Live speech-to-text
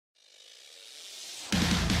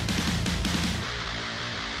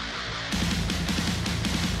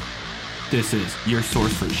This is your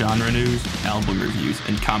source for genre news, album reviews,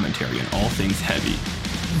 and commentary on all things heavy.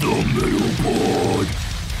 The Metal Pod.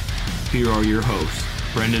 Here are your hosts,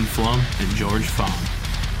 Brendan Flum and George Fong.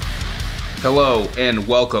 Hello and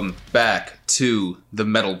welcome back to The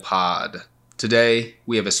Metal Pod. Today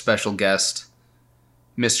we have a special guest,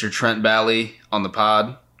 Mr. Trent Bally on the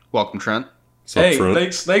pod. Welcome, Trent. Hey,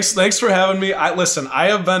 thanks for having me. I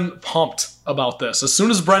have been pumped about this. As soon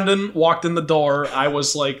as Brendan walked in the door, I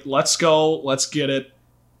was like, let's go, let's get it.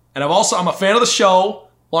 And I'm a fan of the show,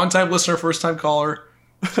 long-time listener, first-time caller.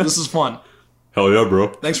 So this is fun. Hell yeah,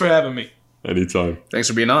 bro. Thanks for having me. Anytime. Thanks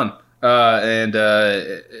for being on.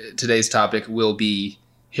 Today's topic will be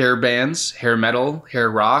hair bands, hair metal, hair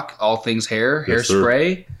rock, all things hair,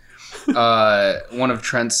 hairspray. One of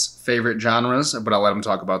Trent's favorite genres, but I'll let him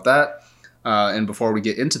talk about that. And before we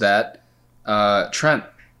get into that, Trent,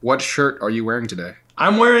 what shirt are you wearing today?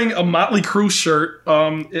 I'm wearing a Motley Crue shirt.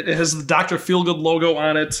 It has the Dr. Feelgood logo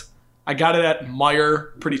on it. I got it at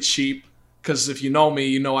Meijer, pretty cheap. Because if you know me,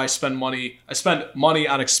 you know I spend money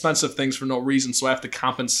on expensive things for no reason, so I have to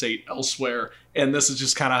compensate elsewhere. And this is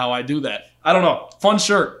just kind of how I do that. I don't know. Fun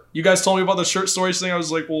shirt. You guys told me about the shirt stories thing. I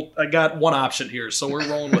was like, well, I got one option here, so we're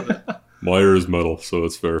rolling with it. Meijer is metal, so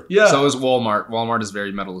it's fair. Yeah. So is Walmart. Walmart is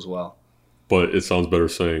very metal as well. But it sounds better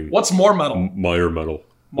saying... What's more metal? Meijer metal.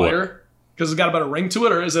 Meijer? Because it's got a better ring to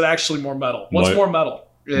it, or is it actually more metal? What's more metal?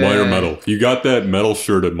 Meijer metal. You got that metal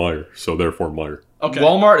shirt at Meijer, so therefore Meijer. Okay.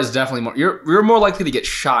 Walmart is definitely more... You're more likely to get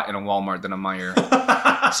shot in a Walmart than a Meijer.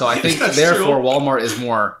 So I think, therefore, true. Walmart is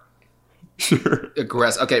more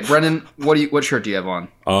aggressive. Okay, Brendan, what shirt do you have on?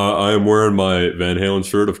 I am wearing my Van Halen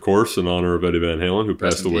shirt, of course, in honor of Eddie Van Halen, who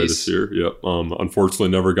passed away this year. Yep. Unfortunately,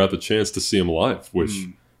 never got the chance to see him live, which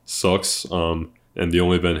sucks. And the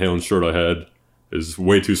only Van Halen shirt I had is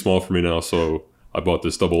way too small for me now, so I bought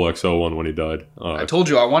this XXL one when he died. I told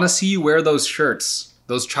you, I want to see you wear those shirts.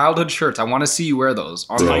 Those childhood shirts. I want to see you wear those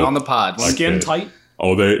on the pod. Skin tight?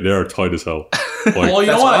 Oh, they are tight as hell. Like, well, you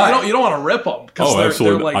don't want to rip them because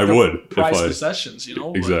they're like I would prized possessions, you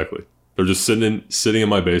know. Exactly. Like, they're just sitting in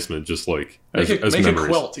my basement, just like make a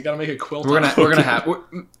quilt. You got to make a quilt.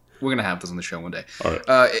 We're gonna have this on the show one day. All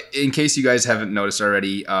right. In case you guys haven't noticed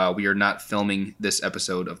already, we are not filming this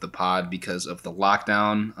episode of the pod because of the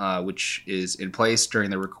lockdown, which is in place during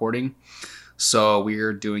the recording. So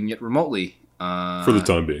we're doing it remotely. For the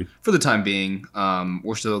time being. For the time being.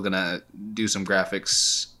 We're still going to do some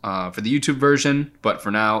graphics for the YouTube version, but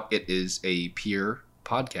for now, it is a pure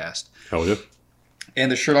podcast. Hell yeah.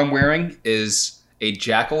 And the shirt I'm wearing is a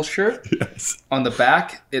Jackal shirt. Yes. On the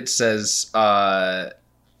back, it says,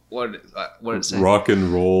 what did it say? Rock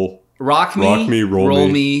and roll. Rock me, roll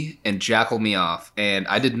me, and jackal me off. And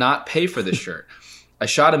I did not pay for this shirt. I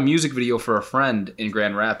shot a music video for a friend in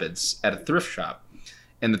Grand Rapids at a thrift shop.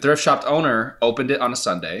 And the thrift shop owner opened it on a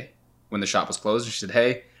Sunday when the shop was closed. And she said,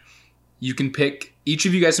 hey, each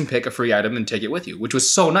of you guys can pick a free item and take it with you, which was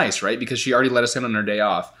so nice, right? Because she already let us in on our day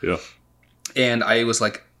off. Yeah. And I was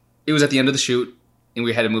like, it was at the end of the shoot and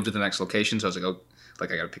we had to move to the next location. So I was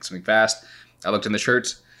like, I got to pick something fast. I looked in the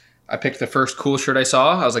shirts. I picked the first cool shirt I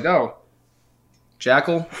saw. I was like, oh,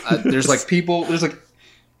 Jackal. There's like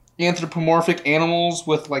anthropomorphic animals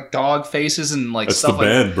with like dog faces and like that's stuff the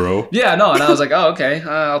band, bro. Yeah, no, and I was like, oh, okay,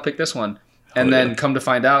 I'll pick this one. And then come to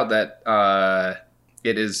find out that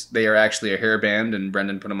they are actually a hair band, and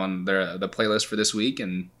Brendan put them on the playlist for this week,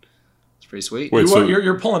 and it's pretty sweet. Wait,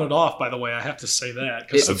 you're pulling it off, by the way. I have to say that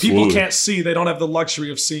because if people can't see, they don't have the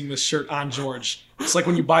luxury of seeing this shirt on George. It's like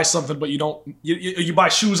when you buy something, but you don't. You buy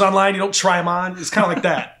shoes online, you don't try them on. It's kind of like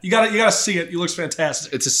that. You gotta see it. It looks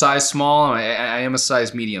fantastic. It's a size small. I am a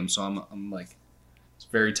size medium, so I'm like, it's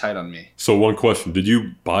very tight on me. So one question: did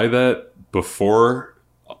you buy that before,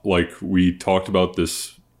 like we talked about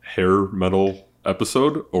this hair metal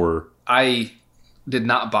episode, or I did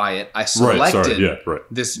not buy it. I selected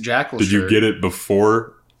this Jackal shirt. Did you get it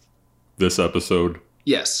before this episode?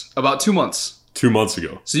 Yes, about 2 months. 2 months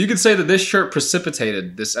ago. So you could say that this shirt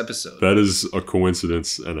precipitated this episode. That is a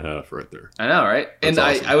coincidence and a half right there. I know, right? That's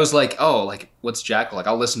awesome. I was like, oh, like, what's Jackal? Like,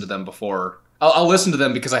 I'll listen to them before. I'll listen to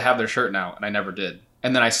them because I have their shirt now, and I never did.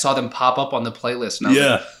 And then I saw them pop up on the playlist, and I was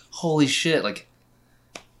like, holy shit. Like,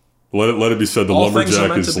 Let it be said, the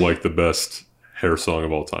Lumberjack is like the best hair song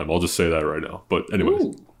of all time. I'll just say that right now. But anyways.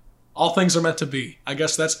 Ooh. All things are meant to be. I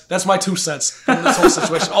guess that's my 2 cents in this whole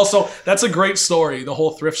situation. Also, that's a great story. The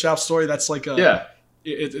whole thrift shop story. That's like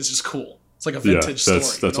it's just cool. It's like a vintage story.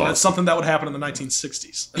 That's awesome. That's something that would happen in the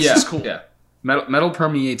 1960s. That's just cool. Yeah. Metal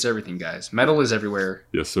permeates everything, guys. Metal is everywhere.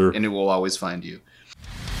 Yes, sir. And it will always find you.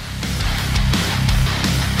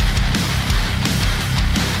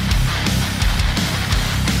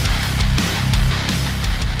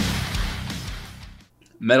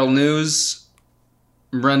 Metal news.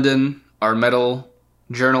 Brendan, our metal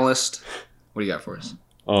journalist. What do you got for us?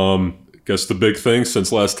 Guess the big thing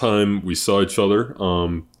since last time we saw each other,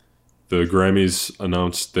 the Grammys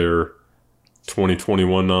announced their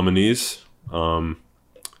 2021 nominees. So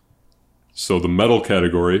the metal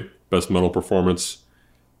category, best metal performance,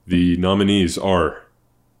 the nominees are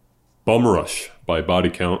Bum Rush by Body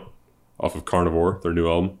Count off of Carnivore, their new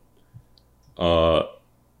album.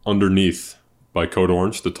 Underneath by Code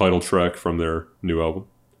Orange, the title track from their new album.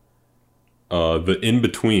 The In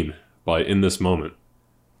Between by In This Moment.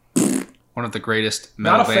 One of the greatest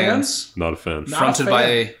metal Not a fan? bands. Not a fan. Not Fronted a by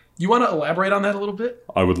fan. a... You want to elaborate on that a little bit?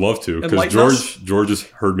 I would love to, because Enlighten us? George has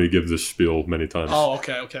heard me give this spiel many times. Oh,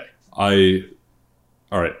 okay.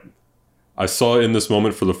 All right. I saw In This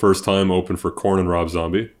Moment for the first time open for Korn and Rob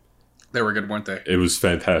Zombie. They were good, weren't they? It was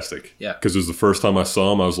fantastic. Yeah. Because it was the first time I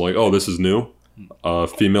saw him. I was like, oh, this is new.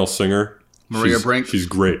 Female singer. Maria Brink. She's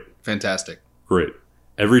great. Fantastic. Great.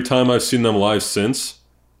 Every time I've seen them live since,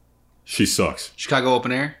 she sucks. Chicago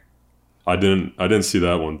Open Air. I didn't see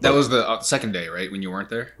that one. That but- was the second day, right? When you weren't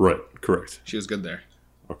there. Right, correct. She was good there.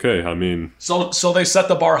 Okay, I mean, So they set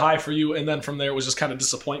the bar high for you, and then from there it was just kind of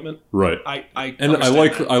disappointment. right. I And I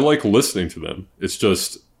understand that. like listening to them. It's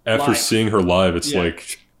just after Live. seeing her live, it's Yeah.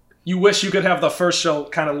 like You wish you could have the first show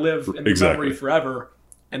kind of live in the Exactly. memory forever,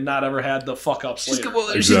 and not ever had the fuck ups She's later. got, well,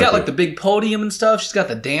 she's Exactly. got like the big podium and stuff. She's got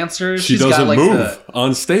the dancers. she She's doesn't got, like, move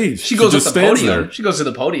on stage. She goes just up the stands podium. there. She goes to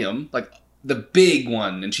the podium, like the big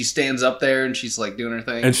one, and she stands up there and she's like doing her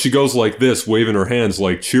thing. And she goes like this, waving her hands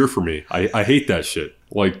like cheer for me. I hate that shit.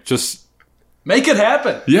 Like just Make it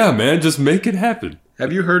happen. yeah, man, just make it happen.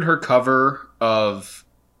 Have you heard her cover of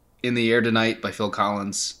 "In the Air Tonight" by Phil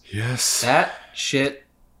Collins? Yes. That shit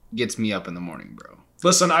gets me up in the morning, bro.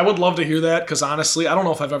 Listen, I would love to hear that because honestly, I don't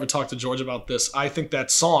know if I've ever talked to George about this. I think that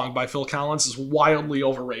song by Phil Collins is wildly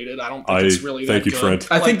overrated. I don't think it's really thank that you, good. Trent.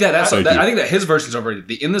 I think Like, that's Thank that, you. I think that his version's overrated.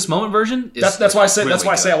 The "In This Moment" version is that's why I say really that's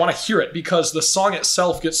why I say good. I want to hear it because the song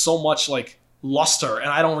itself gets so much like luster, and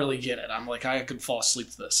I don't really get it. I'm like I could fall asleep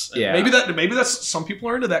to this. And Yeah. maybe that's some people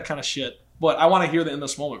are into that kind of shit, but I want to hear the In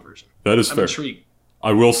This Moment version. That is I'm fair. intrigued.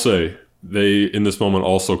 I will say they In This Moment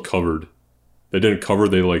also covered. They didn't cover.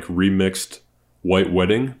 They like remixed "White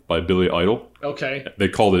Wedding" by Billy Idol. Okay, They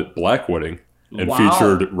called it "Black Wedding" and Wow.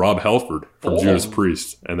 featured Rob Halford from Bold. Judas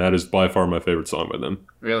Priest, and that is by far my favorite song by them.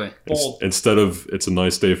 Really. bold. Instead of "It's a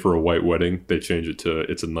nice day for a white wedding," they change it to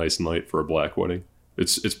 "It's a nice night for a black wedding."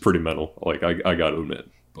 It's pretty metal. Like I got to admit,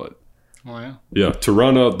 but Oh yeah. yeah. To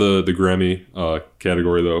round out the Grammy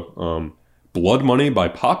category though, "Blood Money" by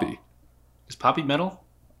Poppy. Is Poppy metal?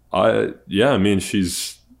 I mean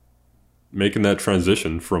she's making that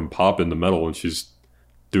transition from pop into metal, and she's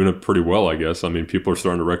doing it pretty well, I guess. I mean, people are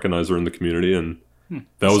starting to recognize her in the community, and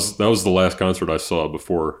that was the last concert I saw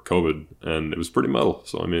before COVID, and it was pretty metal.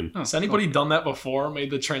 So I mean, Has anybody done that before? Made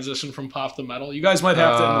the transition from pop to metal? You guys might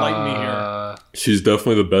have to enlighten me here. she's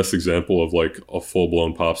definitely the best example of like a full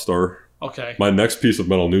blown pop star. Okay. My next piece of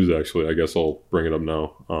metal news, actually, I guess I'll bring it up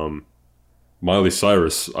now. Miley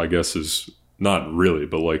Cyrus, I guess, is not really,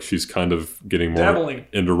 but like she's kind of getting more Dabbling.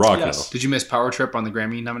 into rock Yes. now. Did you miss Power Trip on the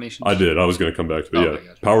Grammy nominations? I did. I was going to come back to it. Oh, Yeah, okay,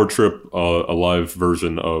 gotcha. Power Trip, a live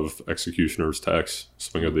version of Executioner's Tax,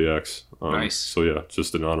 Swing of the X. Nice. So yeah,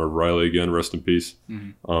 just in honor of Riley again. Rest in peace.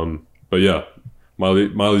 Mm-hmm. But yeah,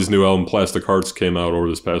 Miley's new album Plastic Hearts came out over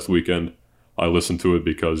this past weekend. I listened to it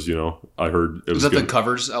because I heard it was Was that the good.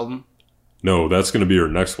 covers album? No, that's going to be her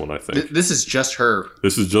next one. I think This is just her.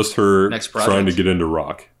 this is just her Next project? trying to get into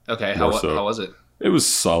rock. Okay. More How so. was it? It was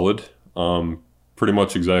solid. Pretty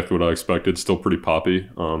much exactly what I expected. Still pretty poppy.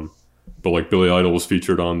 But like Billy Idol was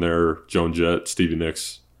featured on there, Joan Jett, Stevie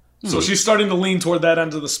Nicks. So she's starting to lean toward that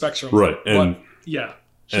end of the spectrum. Right, and But, yeah,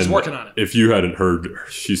 she's and working on it. If you hadn't heard,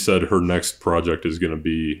 she said her next project is going to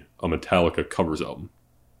be a Metallica covers album.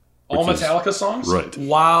 All which is- Metallica songs? right.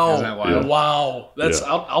 Wow. Isn't that wild? Wow. That's Yeah.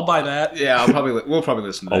 I'll buy that. Yeah, we'll probably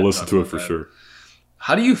listen to that. I'll and listen talk to it about for that. sure.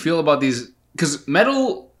 How do you feel about these? Because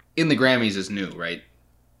metal in the Grammys is new, right?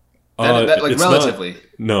 That, like It's relatively.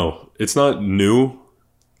 No, it's not new.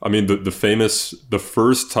 I mean, the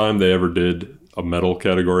first time they ever did a metal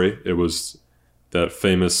category, it was that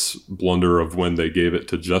famous blunder of when they gave it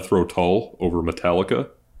to Jethro Tull over Metallica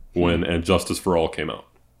when And Justice for All came out.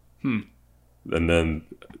 And then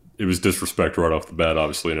it was disrespect right off the bat,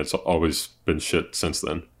 obviously, and it's always been shit since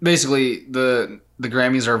then. Basically, the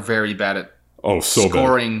Grammys are very bad at Oh, so bad.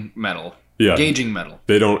 scoring metal, Yeah. gauging metal.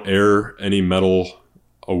 They don't air any metal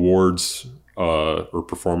awards or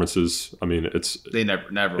performances. I mean, it's They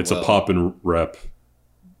never. it's will. a pop and rap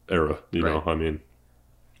era, you know. Right. I mean,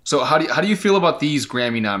 So how do you feel about these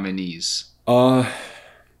Grammy nominees?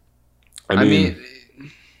 I mean,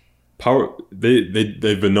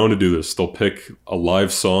 they've been known to do this. They'll pick a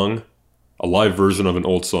live song, a live version of an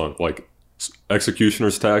old song. Like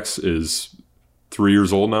Executioner's Tax is 3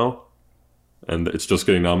 years old now, and it's just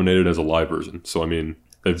getting nominated as a live version. So I mean,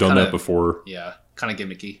 they've done that before. Yeah, kind of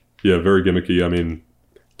gimmicky. Yeah, very gimmicky. I mean,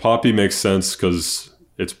 Poppy makes sense because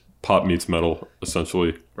it's pop meets metal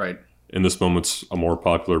essentially. Right. In this moment, it's a more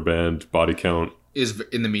popular band. Body Count is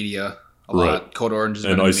in the media a lot. Code Orange has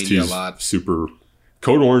been and in the Ice-T's media a lot. Super.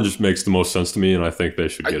 Code Orange makes the most sense to me, and I think they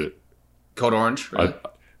should get it. Code Orange? Really?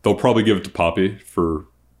 They'll probably give it to Poppy for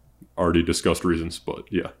already discussed reasons, but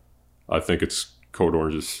yeah, I think it's Code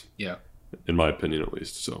Orange's. Yeah. In my opinion, at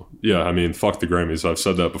least. So yeah, I mean, fuck the Grammys. I've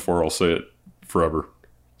said that before. I'll say it forever.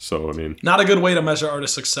 So I mean, not a good way to measure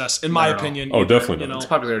artist success, in my opinion. Oh, definitely. It's a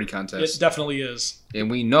popularity contest. It definitely is, and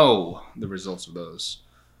we know the results of those.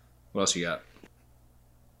 What else you got?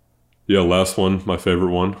 Yeah, last one, my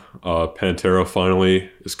favorite one. Pantera finally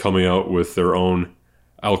is coming out with their own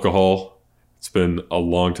alcohol. It's been a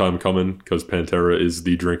long time coming because Pantera is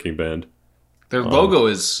the drinking band. Their logo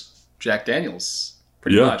is Jack Daniels,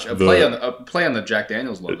 pretty much. A play on the Jack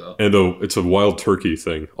Daniels logo. And it's a wild turkey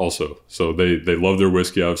thing also. So they love their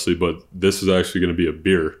whiskey, obviously, but this is actually going to be a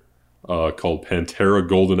beer called Pantera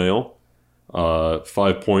Golden Ale,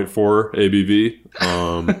 5.4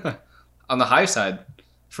 ABV. On the high side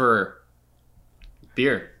for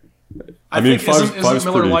beer. I mean, isn't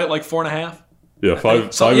Miller Lite like 4.5? Yeah, five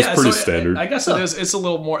is pretty standard. I guess it is. It's a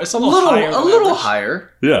little more. It's a little higher. A little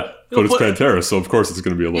higher. Yeah, but it's Pantera, so of course it's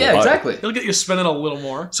going to be a little higher. Yeah, exactly. It'll get you spinning a little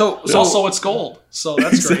more. So also it's gold. So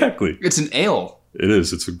that's great. Exactly. It's an ale. It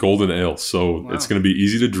is. It's a golden ale, so it's going to be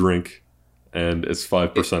easy to drink, and it's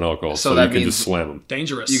 5% alcohol, so you can just slam them.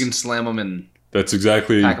 Dangerous. You can slam them and that's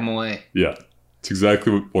exactly pack them away. Yeah, it's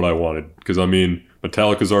exactly what I wanted. Because I mean,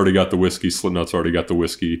 Metallica's already got the whiskey, Slipknot's already got the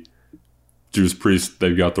whiskey, Judas Priest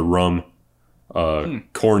they've got the rum.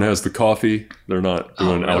 Korn has the coffee. They're not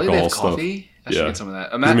doing alcohol they have stuff. Coffee? I should get some of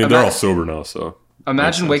that. I mean, they're all sober now, so.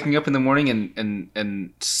 Imagine waking up in the morning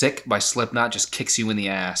and Sick by Slipknot just kicks you in the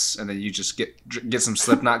ass, and then you just get some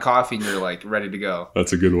Slipknot coffee, and you're like ready to go.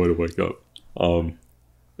 That's a good way to wake up.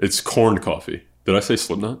 It's Korn coffee. Did I say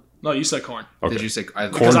Slipknot? No, you said Korn. Okay. Did you say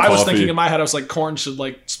because I was thinking in my head, I was like, Korn should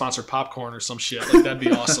like sponsor popcorn or some shit. Like that'd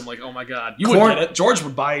be awesome. Like, oh my god, you would get it. George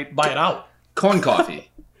would buy it out. Korn coffee.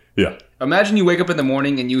 Yeah. Imagine you wake up in the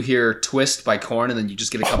morning and you hear Twist by Korn, and then you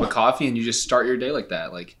just get a cup of coffee and you just start your day like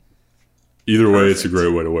that. Like, either way, it's a great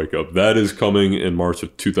way to wake up. That is coming in March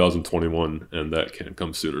of 2021, and that can't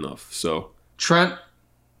come soon enough. So, Trent,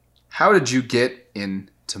 how did you get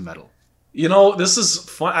into metal? You know, this is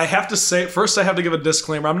fun. I have to say, first I have to give a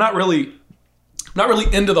disclaimer. I'm not really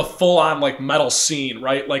into the full on like metal scene,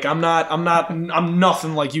 right? Like I'm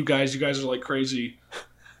nothing like you guys. You guys are like crazy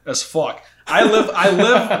as fuck. I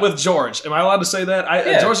live with George. Am I allowed to say that?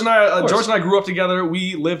 Yeah, George and I grew up together.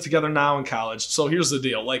 We live together now in college. So here's the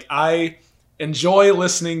deal. Like I enjoy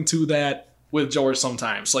listening to that with George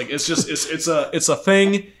sometimes. Like it's just it's a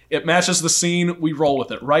thing. It matches the scene. We roll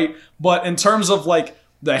with it, right? But in terms of like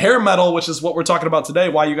the hair metal, which is what we're talking about today,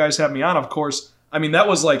 why you guys have me on, of course. I mean, that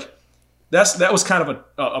was like that was kind of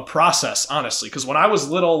a process, honestly, because when I was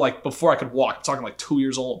little, like before I could walk, I'm talking like 2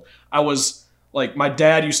 years old, I was like, my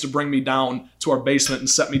dad used to bring me down to our basement and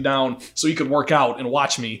set me down so he could work out and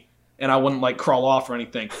watch me, and I wouldn't like crawl off or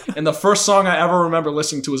anything. And the first song I ever remember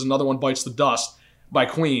listening to is Another One Bites the Dust by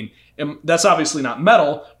Queen. And that's obviously not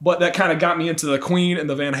metal, but that kind of got me into the Queen and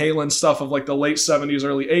the Van Halen stuff of like the late 70s,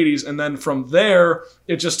 early 80s. And then from there,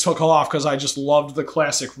 it just took off because I just loved the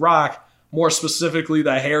classic rock, more specifically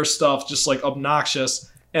the hair stuff, just like obnoxious.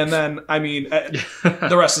 And then, I mean,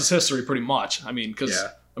 the rest is history pretty much. I mean, because...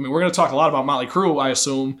 Yeah. I mean, we're going to talk a lot about Motley Crue, I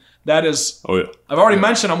assume. That is... Oh, yeah. I've already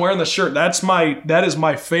mentioned I'm wearing the shirt. That is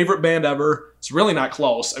my favorite band ever. It's really not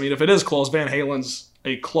close. I mean, if it is close, Van Halen's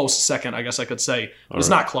a close second, I guess I could say. But it's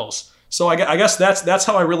not close. So I guess that's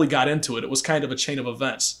how I really got into it. It was kind of a chain of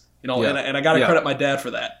events. You know, yeah. and I got to credit my dad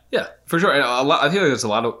for that. Yeah, for sure. And I feel like it's a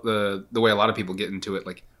lot of the way a lot of people get into it.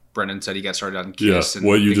 Like Brendan said, he got started on Kiss. Yeah,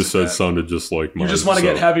 what you just said sounded just like mine. You just want to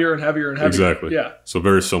get heavier and heavier and heavier. Exactly. Yeah. So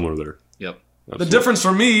very similar there. Yep. Absolutely. The difference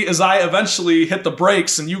for me is I eventually hit the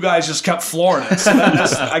brakes and you guys just kept flooring it. So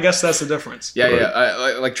I guess that's the difference. Yeah,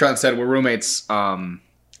 yeah. Like Trent said, we're roommates and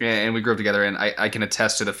we grew up together. And I can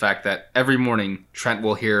attest to the fact that every morning Trent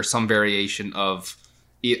will hear some variation of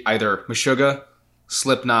either Meshuggah,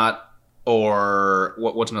 Slipknot, or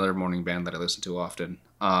what's another morning band that I listen to often?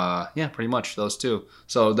 Yeah, pretty much those two.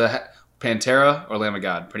 So the Pantera or Lamb of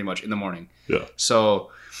God, pretty much in the morning. Yeah.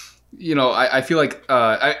 So I feel like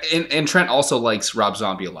and Trent also likes Rob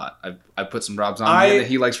Zombie a lot. I put some Rob Zombie in, and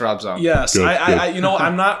he likes Rob Zombie. Yes, Good.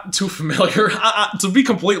 I'm not too familiar. To be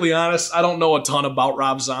completely honest, I don't know a ton about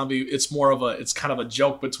Rob Zombie. It's kind of a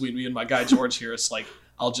joke between me and my guy George here. It's like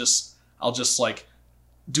I'll just like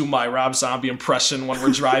do my Rob Zombie impression when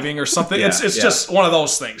we're driving or something. Yeah, it's just one of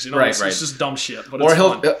those things, Right, It's just dumb shit. But Or it's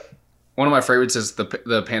he'll. fun. One of my favorites is the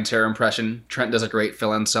Pantera impression. Trent does a great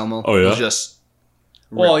Phil Anselmo. Oh, yeah? He'll just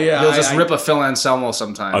Well, yeah, he'll just rip a Phil Anselmo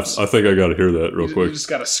sometimes. I think I got to hear that real You quick. just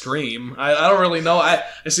gotta scream. I don't really know. I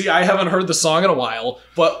haven't heard the song in a while,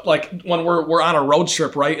 but like when we're on a road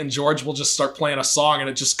trip, right, and George will just start playing a song, and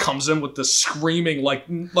it just comes in with this screaming, like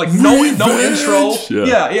no intro.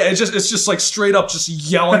 Yeah. It's just like straight up just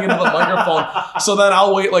yelling into the microphone. So then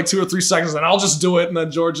I'll wait like 2 or 3 seconds, and I'll just do it, and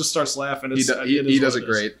then George just starts laughing. He does it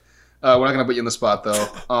great. We're not gonna put you in the spot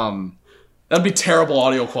though. That'd be terrible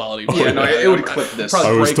audio quality. Yeah, no, it would clip this. Probably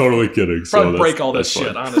I was break- totally kidding. So Probably break all this that's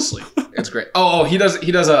shit, fine. honestly. It's great. Oh, he does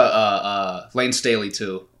a Lane Staley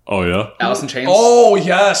too. Oh yeah. Alice in Chains. Oh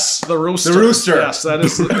yes, the rooster. The rooster. Yes,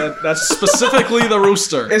 that's specifically the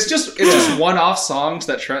rooster. It's just one-off songs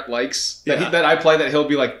that Trent likes that I play that he'll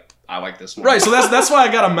be like, I like this one. Right, so that's why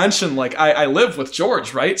I gotta mention, like, I live with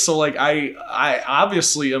George, right? So like I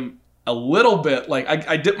obviously am a little bit like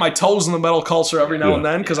I dip my toes in the metal culture every now and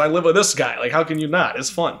then because I live with this guy. Like, how can you not? It's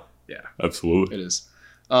fun. Yeah, Absolutely. it is.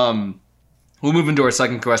 We'll move into our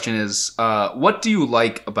second question is what do you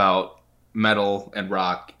like about metal and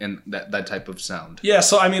rock and that type of sound? Yeah,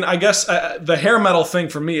 so I mean, I guess the hair metal thing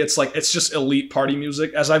for me, it's like it's just elite party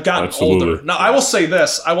music. As I've gotten Absolutely. older, now I will say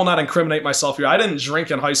this: I will not incriminate myself here. I didn't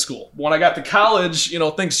drink in high school. When I got to college,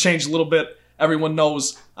 things changed a little bit. Everyone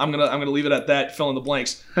knows. I'm gonna leave it at that. Fill in the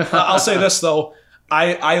blanks. I'll say this though: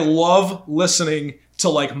 I love listening to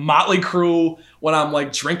like Motley Crue when I'm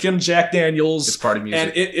like drinking Jack Daniels. It's party music.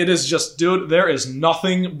 And it is just, dude, there is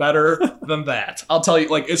nothing better than that. I'll tell you,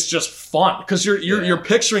 like, it's just fun because you're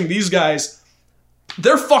picturing these guys.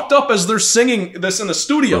 They're fucked up as they're singing this in the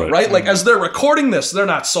studio, right? Like as they're recording this, they're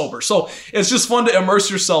not sober. So it's just fun to immerse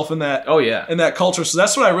yourself in that. Oh yeah, in that culture. So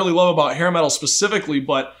that's what I really love about hair metal specifically.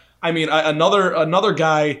 But I mean, another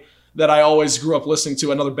guy that I always grew up listening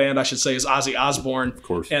to, another band I should say, is Ozzy Osbourne. Of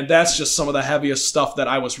course. And that's just some of the heaviest stuff that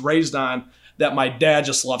I was raised on that my dad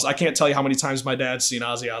just loves. I can't tell you how many times my dad's seen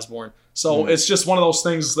Ozzy Osbourne. So it's just one of those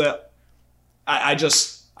things that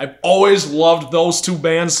I've always loved those two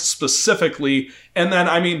bands specifically. And then,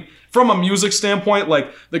 I mean, from a music standpoint,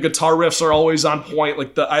 like the guitar riffs are always on point.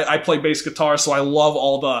 Like I play bass guitar, so I love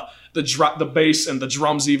all the bass and the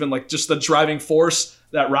drums, even like just the driving force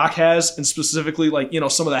that rock has, and specifically like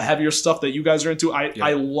some of the heavier stuff that you guys are into.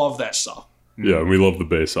 I love that stuff. Yeah, and we love the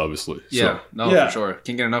bass, obviously. yeah, So, for sure.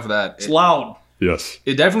 Can't get enough of that. It's loud. yes.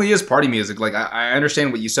 It definitely is party music. Like I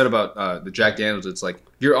understand what you said about the Jack Daniels. It's like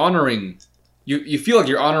you're honoring. You feel like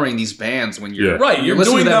you're honoring these bands when you're Yeah. Right, You're you're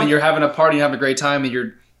listening doing to them them- and you're having a party, having a great time, and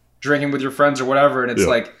you're drinking with your friends or whatever. And it's Yeah.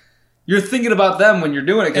 like you're thinking about them when you're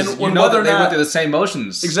doing it because And you when know whether that or they not- went through the same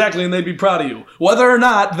motions. Exactly, and they'd be proud of you. Whether or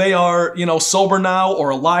not they are, sober now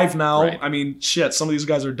or alive now. Right. I mean, shit, some of these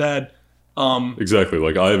guys are dead. Exactly.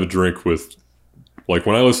 Like I have a drink with, like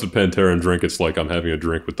when I listen to Pantera and drink, it's like I'm having a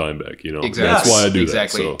drink with Dimebag. Exactly. That's why I do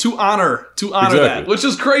Exactly. that. So. To honor Exactly. that, which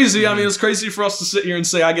is crazy. I mean, it's crazy for us to sit here and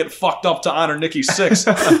say I get fucked up to honor Nikki Sixx,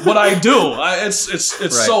 but I do.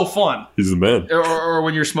 It's so fun. He's the man. Or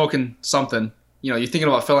when you're smoking something, you're thinking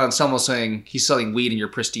about Phil Anselmo saying he's selling weed in your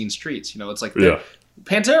pristine streets. It's like Yeah.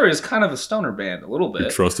 Pantera is kind of a stoner band a little bit.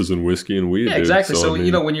 Your trust is in whiskey and weed. Yeah, dude. exactly. So I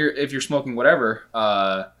mean, when if you're smoking whatever,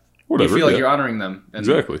 whatever, you feel like yeah. you're honoring them. And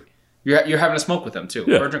Exactly. You're having a smoke with them too,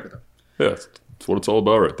 Yeah. or a drink with them. Yeah, that's what it's all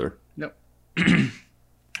about right there. Yep.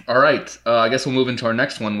 All right. I guess we'll move into our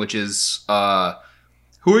next one, which is who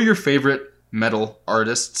are your favorite metal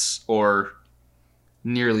artists or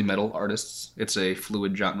nearly metal artists? It's a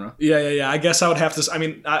fluid genre. Yeah. I guess I would have to. I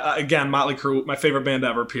mean, again, Motley Crue, my favorite band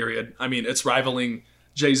ever. Period. I mean, it's rivaling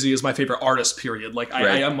Jay-Z as my favorite artist. Period. Like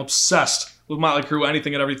I am obsessed with Motley Crue,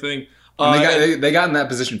 anything and everything. And they got in that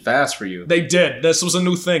position fast for you. They did. This was a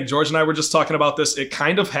new thing. George and I were just talking about this. It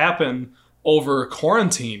kind of happened over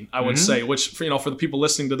quarantine, I would say, which, for the people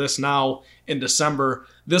listening to this now in December,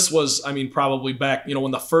 this was, I mean, probably back,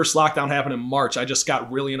 when the first lockdown happened in March, I just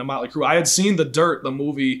got really into Motley Crue. I had seen The Dirt, the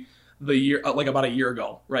movie, about a year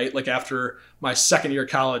ago, right? Like after my second year of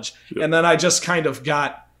college. Yep. And then I just kind of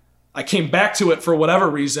got I came back to it for whatever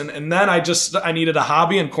reason, and then I needed a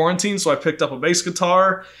hobby in quarantine, so I picked up a bass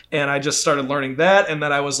guitar, and I just started learning that, and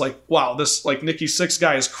then I was like, wow, this like Nikki Sixx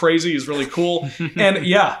guy is crazy, he's really cool. And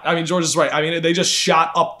yeah, I mean, George is right. I mean, they just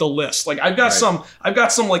shot up the list. Like I've got some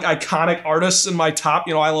like iconic artists in my top,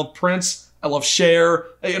 I love Prince, I love Cher,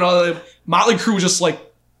 Motley Crue just like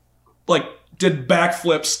did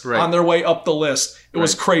backflips on their way up the list. It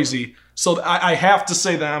was crazy. So I have to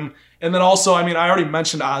say them. And then also, I mean, I already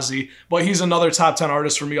mentioned Ozzy, but he's another top 10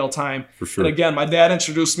 artist for me all time. For sure. And again, my dad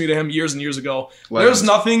introduced me to him years and years ago. Legends. There's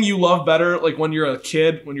nothing you love better, like when you're a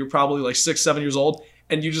kid, when you're probably like 6, 7 years old,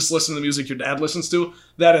 and you just listen to the music your dad listens to.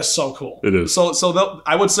 That is so cool. It is. So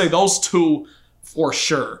I would say those two for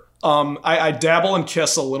sure. I dabble in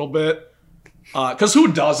Kiss a little bit. Because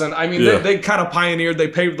who doesn't? I mean, they kind of pioneered. They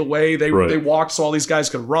paved the way. They walked so all these guys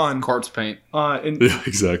could run. Corpse paint. And Yeah,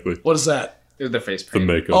 exactly. what is that? The face The paint.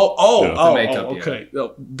 makeup. The makeup, okay.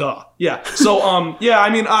 Oh, duh. Yeah. So, yeah,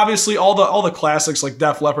 I mean, obviously all the classics like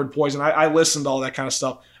Def Leppard, Poison, I listened to all that kind of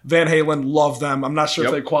stuff. Van Halen, love them. I'm not sure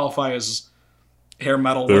if they qualify as hair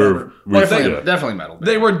metal, whatever. But Definitely metal.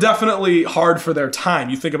 they were definitely hard for their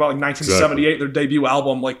time. You think about like 1978, their debut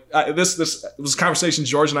album. Like this was a conversation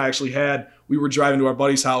George and I actually had. We were driving to our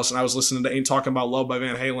buddy's house, and I was listening to Ain't Talking About Love by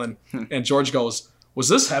Van Halen, and George goes, "Was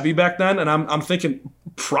this heavy back then?" And I'm thinking,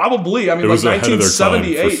 probably. I mean, like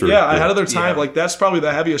 1978, sure. ahead of their time. Like that's probably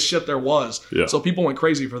the heaviest shit there was. Yeah. So people went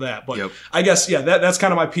crazy for that. But I guess that's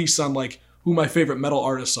kind of my piece on like who my favorite metal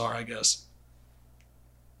artists are. I guess.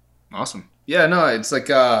 Awesome. Yeah, no, it's like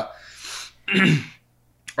I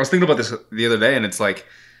was thinking about this the other day, and it's like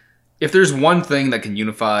if there's one thing that can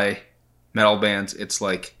unify metal bands, it's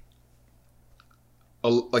like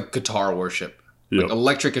guitar worship. Yep. Like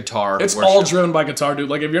electric guitar. It's worship. all driven by guitar, dude.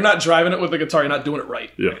 Like if you're not driving it with the guitar, you're not doing it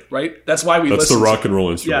right. Yeah. Right? That's why That's listen the rock to and roll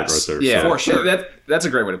instrument Yes. right there. Yeah, For sure. That's a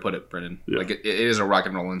great way to put it, Brendan. Yeah. Like it is a rock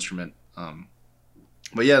and roll instrument.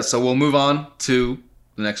 But yeah, so we'll move on to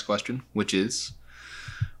the next question, which is,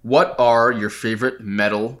 what are your favorite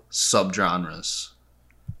metal subgenres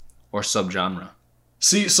or subgenre?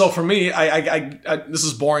 See, so for me, I this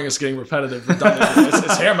is boring. It's getting repetitive. Redundant.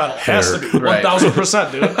 It's hair metal. Has to be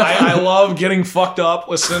 1000%, dude. I love getting fucked up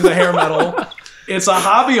listening to hair metal. It's a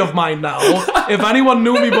hobby of mine now. If anyone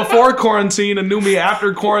knew me before quarantine and knew me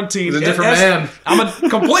after quarantine, He's a different man. I'm a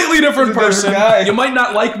completely different person. different guy. You might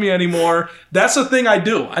not like me anymore. That's the thing I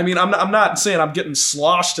do. I mean, I'm not saying I'm getting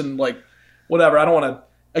sloshed and like whatever. I don't want to.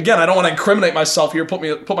 Again, I don't want to incriminate myself here,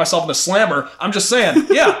 put myself in a slammer. I'm just saying,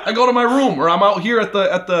 I go to my room or I'm out here at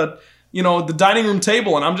the the dining room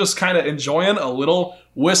table and I'm just kind of enjoying a little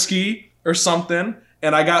whiskey or something,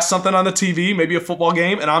 and I got something on the TV, maybe a football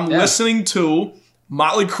game, and I'm listening to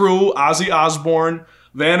Motley Crue, Ozzy Osbourne,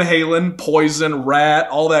 Van Halen, Poison, Rat,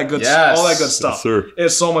 all that good stuff. Yes, sir.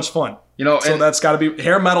 It's so much fun. So that's got to be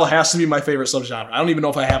hair metal has to be my favorite subgenre. I don't even know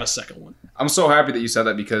if I have a second one. I'm so happy that you said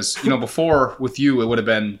that because, before with you, it would have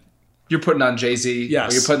been you're putting on Jay-Z,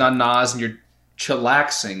 or you're putting on Nas, and you're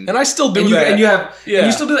chillaxing. And I still do that. And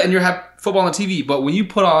you still do that, and you have football on TV. But when you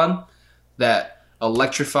put on that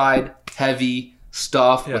electrified, heavy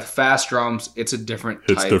stuff with fast drums, it's a different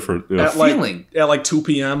type. It's different. At feeling. At like 2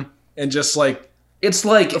 p.m. and just like it's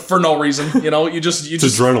like for no reason, it's adrenaline. You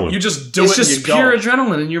just do it's it. It's just pure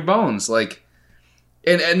adrenaline in your bones, like.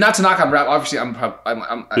 And not to knock on rap, obviously I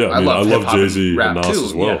love Jay-Z rap and Nas too.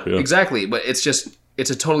 as well. Yeah. Exactly, but it's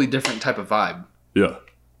a totally different type of vibe. Yeah.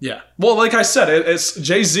 Yeah. Well, like I said, it's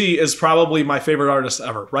Jay-Z is probably my favorite artist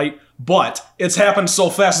ever, right? But it's happened so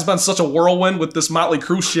fast. It's been such a whirlwind with this Motley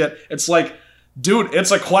Crue shit. It's like, dude, it's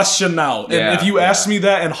a question now. And if you asked me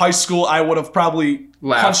that in high school, I would have probably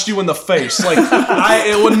punched you in the face. Like,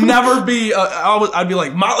 it would never be. I'd be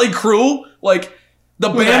like, Motley Crue, like. The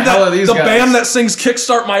band that sings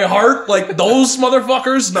 "Kickstart My Heart," like those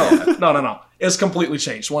motherfuckers. No. It's completely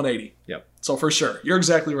changed. 180. Yep. So for sure, you're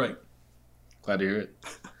exactly right. Glad to hear it.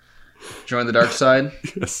 Join the dark side.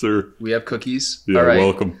 Yes, sir. We have cookies. Yeah, all right.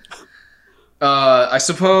 Welcome. I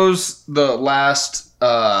suppose the last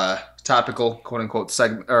topical quote unquote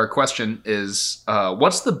segment or question is,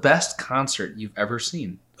 what's the best concert you've ever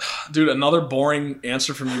seen? Dude, another boring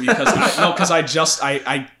answer from you because I've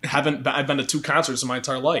been to 2 concerts in my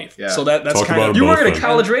entire life. Yeah. So that's Talk kind about of it you both work at a then.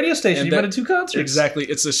 college radio station. And You've been to 2 concerts. Exactly.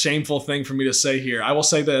 It's a shameful thing for me to say here. I will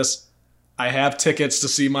say this. I have tickets to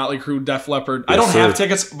see Motley Crue, Def Leppard. Yes, I don't have sir.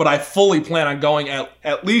 tickets, but I fully plan on going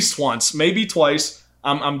at least once, maybe twice.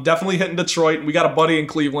 I'm definitely hitting Detroit. We got a buddy in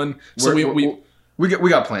Cleveland. So we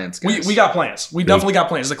got plans. Guys. We got plans. We definitely got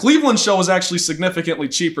plans. The Cleveland show is actually significantly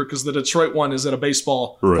cheaper because the Detroit one is at a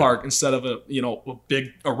baseball park instead of a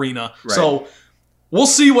big arena. Right. So we'll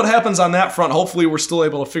see what happens on that front. Hopefully, we're still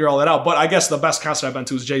able to figure all that out. But I guess the best concert I've been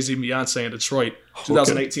to is Jay-Z and Beyonce in Detroit,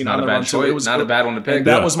 2018. Not a bad choice. It was not a bad one to pick.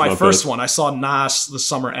 That was my first one. I saw Nas the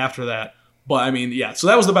summer after that. But I mean, yeah. So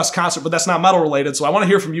that was the best concert. But that's not metal related. So I want to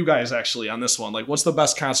hear from you guys actually on this one. Like, what's the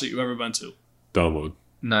best concert you've ever been to? Download.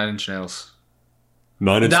 9 Inch Nails.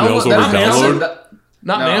 9 Inch Nails over Download?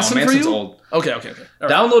 Not Manson for Manson's you? old. Okay. All right.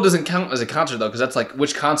 Download doesn't count as a concert though, because that's like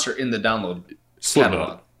which concert in the Download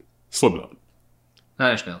catalog? Slipknot.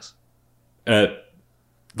 9 Inch Nails. At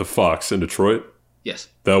the Fox in Detroit. Yes.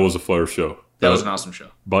 That was a fire show. That was an awesome show.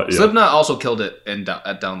 But yeah. Slipknot also killed it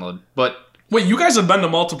at Download. But wait, you guys have been to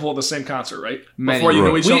multiple of the same concert, right? Many. Before you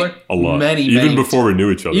knew each other? A lot. Many. Even before we knew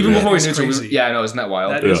each other. Even before we knew That's each other. crazy. Yeah, I know. Isn't that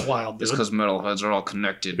wild? That is wild, dude. It's because metalheads are all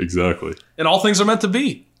connected. Exactly. And all things are meant to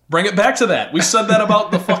be. Bring it back to that. We said that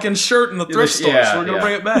about the fucking shirt in the thrift store, so we're going to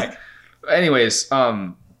bring it back. Anyways,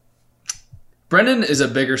 Brendan is a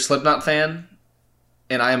bigger Slipknot fan,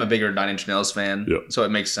 and I am a bigger 9 Inch Nails fan, so it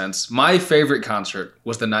makes sense. My favorite concert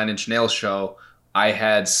was the 9 Inch Nails show. I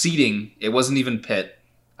had seating. It wasn't even pit.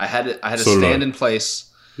 I had a stand in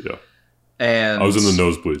place. Yeah. And I was in the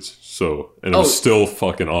nosebleeds, and it was still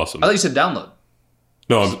fucking awesome. I thought you said Download.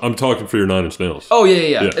 No, I'm talking for your 9 Inch Nails. Oh,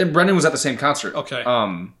 yeah. And Brendan was at the same concert. Okay.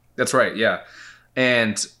 That's right, yeah.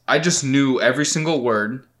 And I just knew every single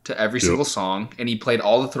word to every single song, and he played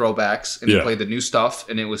all the throwbacks, and he played the new stuff,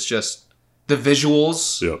 and it was just the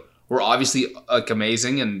visuals were obviously like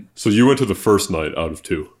amazing. And so you went to the first night out of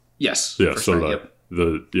 2. Yes. Yeah. So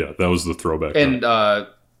that was the throwback. And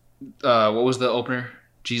what was the opener?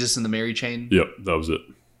 Jesus and the Mary Chain. Yep, that was it.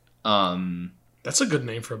 That's a good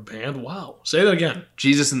name for a band. Wow. Say that again.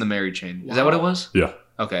 Jesus and the Mary Chain. Is that what it was? Yeah.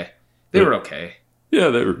 Okay. They were okay. Yeah,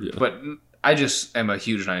 they were. Yeah. But I just am a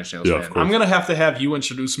huge 9 Inch Nails fan. Of course. I'm going to have you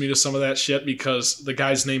introduce me to some of that shit because the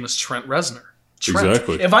guy's name is Trent Reznor. Trent.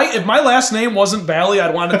 Exactly. If my last name wasn't Bally,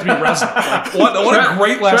 I'd want it to be Reznor. Like, what a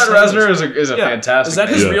great last name. Trent Reznor is a fantastic Is that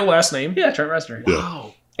his name. real last name? Yeah, Trent Reznor.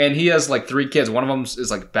 Wow. And he has like 3 kids. One of them is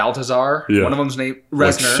like Baltazar. Yeah. One of them's named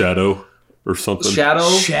Like Reznor. Shadow or something. Shadow.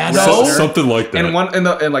 Something like that.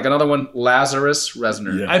 And like another one, Lazarus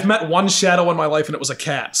Reznor. Yeah. I've met one shadow in my life, and it was a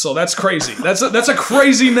cat. So that's crazy. That's a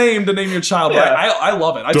crazy name to name your child. Yeah. But I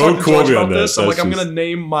love it. I Don't talked to quote George me on about this. that. I'm That's I'm just- going to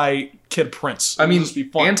name my kid Prince. I mean, It'll just be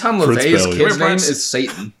fun. Anton Prince LaVey's Bailey. kid's name Prince. is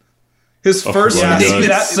Satan. His first my name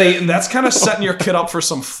God. is Satan. That's kind of setting your kid up for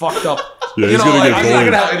some fucked up. Yeah, he's gonna get he's not bullied.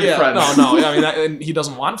 gonna have any friends. No. I mean, and he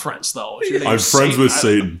doesn't want friends though. If your I'm name's friends with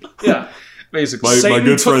Satan. Satan. Yeah, basically. My Satan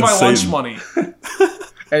good took friend my lunch Satan. money.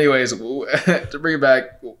 Anyways, to bring it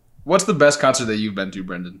back, what's the best concert that you've been to,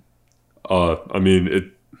 Brendan? I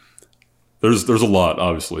mean, there's a lot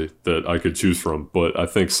obviously that I could choose from, but I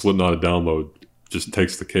think Slipknot Download just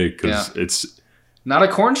takes the cake because it's Not a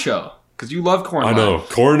Korn show, because you love Korn. I know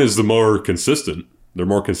Korn is the more consistent. They're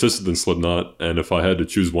more consistent than Slipknot, and if I had to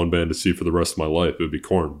choose one band to see for the rest of my life, it would be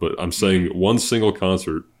Korn. But I'm saying one single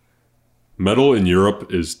concert. Metal in Europe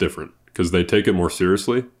is different because they take it more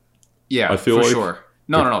seriously. Yeah, I feel for like- sure.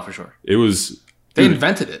 No, for sure. It was They dude,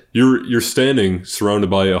 invented it. You're standing surrounded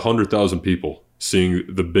by 100,000 people, seeing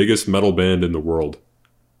the biggest metal band in the world,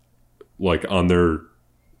 like on their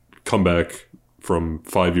comeback from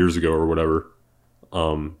 5 years ago or whatever,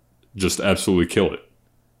 just absolutely kill it.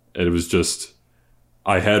 And it was just,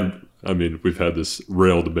 we've had this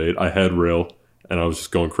Rail debate. I had Rail, and I was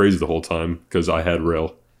just going crazy the whole time because I had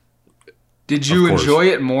Rail. Did you Of course. enjoy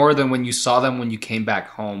it more than when you saw them when you came back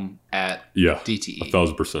home at Yeah, DTE?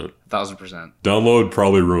 1,000%. 1,000%. Download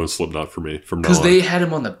probably ruined Slipknot for me from now Because on. they had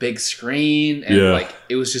him on the big screen, and Yeah. like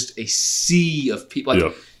it was just a sea of people. Like,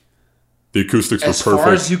 Yep. The acoustics as were perfect.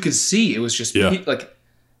 far as you could see, it was just Yeah.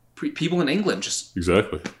 people in England. Just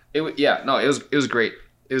Exactly. it was great.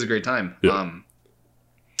 It was a great time.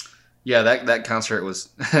 Yeah. That concert was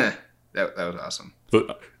that was awesome.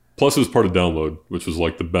 But plus, it was part of Download, which was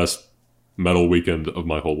like the best metal weekend of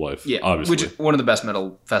my whole life. Yeah, obviously. which is one of the best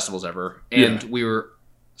metal festivals ever. And we were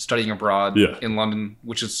studying abroad in London,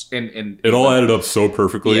 which is in it all added up so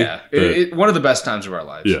perfectly. Yeah, that- one of the best times of our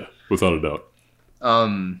lives. yeah, without a doubt.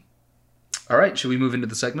 All right, should we move into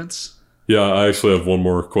the segments? Yeah, I actually have one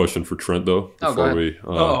more question for Trent though. Oh, go Before ahead. we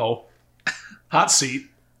Uh-oh. Hot seat.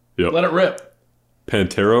 Yep. Let it rip.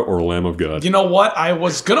 Pantera or Lamb of God? You know what? I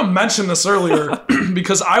was gonna mention this earlier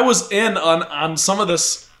because I was in on some of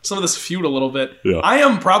this feud a little bit. Yeah. I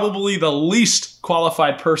am probably the least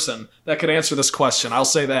qualified person that could answer this question. I'll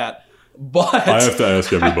say that. But I have to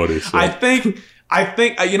ask everybody. So. I think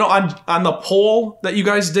on the poll that you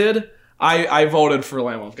guys did, I voted for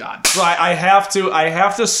Lamb of God. So I have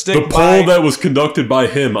to stick The poll that was conducted by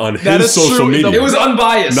him on his social true. media. It was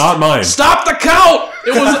unbiased. Not mine. Stop the count!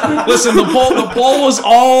 It was listen, the poll was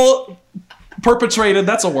all perpetrated,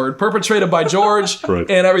 that's a word, perpetrated by George Right.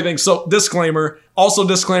 and everything. So disclaimer,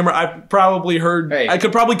 I've probably heard, Hey. I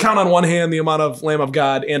could probably count on one hand the amount of Lamb of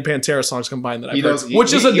God and Pantera songs combined that I've heard, He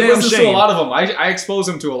which is a he damn listens to shame. a lot of them. I expose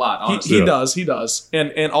him to a lot, honestly. He does.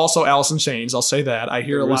 And also Alice in Chains, I'll say that. I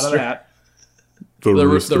hear a lot of Rooster. that. The The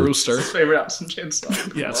Rooster. Rooster. Favorite Alice in Chains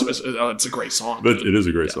song. Yeah, it's a great song. But it is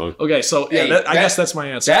a great song. Okay, so yeah, Hey, I guess that's my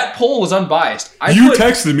answer. That poll was unbiased. You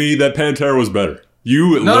texted me that Pantera was better.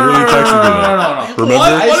 You No, literally texted me that. no. Remember?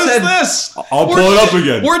 What is said- this? I'll pull it up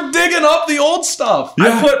again. We're digging up the old stuff.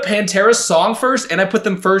 Yeah. I put Pantera's song first, and I put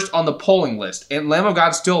them first on the polling list, and Lamb of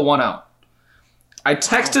God still won out. I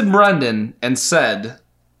texted Brendan and said,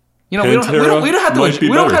 "You know, we don't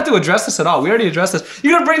have to address this at all. We already addressed this.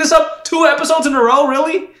 You're gonna bring this up 2 episodes in a row,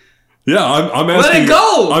 really? Yeah, I'm asking. Let it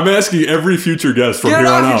go! I'm asking every future guest from Get here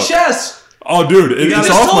it on off your out. chest." Oh, dude, He it's just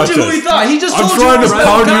off my told you who he chest. thought. He just I'm told you trying it was to Lamb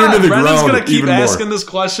of pound you God. into the Brendan's ground gonna keep even more. asking this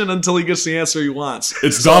question until he gets the answer he wants.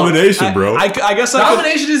 It's domination, bro. I guess I could.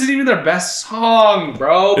 Domination isn't even their best song,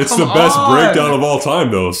 bro. It's Come the best on. breakdown of all time,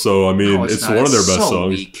 though. So I mean, No, it's not. one of their It's best so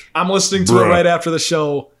songs. weak. I'm listening to it Bruh. right after the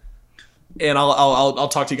show, and I'll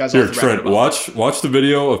talk to you guys Here, off the Trent, record about watch the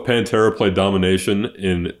video of Pantera play Domination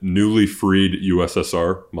in newly freed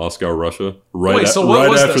USSR, Moscow, Russia, right, Wait, so what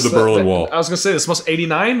was after this? the Berlin Wall, I was gonna say this must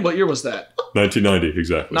 89. What year was that? 1990,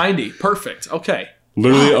 exactly. 90. Perfect. Okay.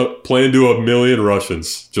 Literally playing to 1 million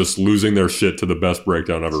Russians, just losing their shit to the best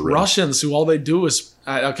breakdown ever written. Russians, who all they do is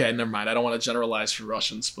okay. Never mind. I don't want to generalize for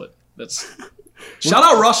Russians, but that's. Shout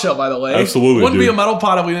out Russia, by the way. Absolutely, Wouldn't be dude. a metal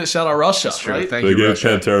pod if we didn't shout out Russia, True. right? Thank They you, gave Russia.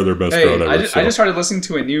 Pantera their best Hey, crowd ever. I so. just started listening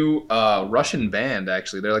to a new Russian band,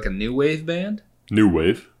 actually. They're like a new wave band. New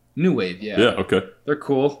Wave. New wave, yeah. Yeah, okay. They're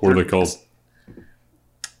cool. What are they called?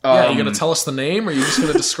 Yeah, you gonna tell us the name, or are you just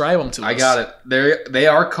gonna describe them to us? I got it. They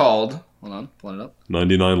are called. Hold on, pulling it up.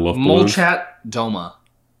 99 Love Balloons. Molchat Doma.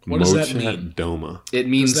 What does that Molchat mean? Doma. It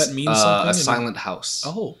means that mean something? a silent house.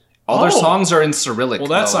 Oh, All their songs are in Cyrillic. Well,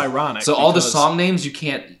 that's though. ironic. So all the because song names you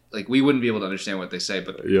can't we wouldn't be able to understand what they say,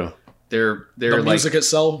 but Yeah. they're the like music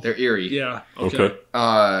itself. they're eerie. Yeah. Okay.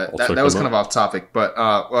 That check was them kind of off topic, but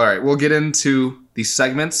all right, we'll get into the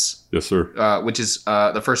segments, Yes, sir. which is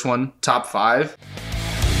the first one, top 5.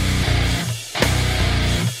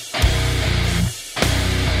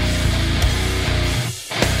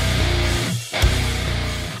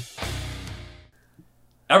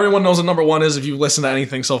 Everyone knows what number 1 is if you've listened to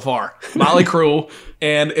anything so far. Motley Crue,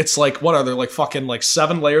 and it's like, what are there, like fucking like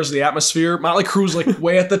 7 layers of the atmosphere? Motley Crue's like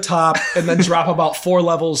way at the top, and then drop about 4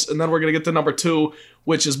 levels, and then we're gonna get to number 2,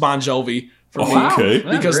 which is Bon Jovi for me. Okay.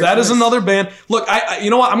 Yeah, Because great that is choice. another band. Look, I you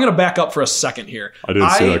know what? I'm gonna back up for a second here. I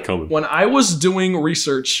didn't see that coming. When I was doing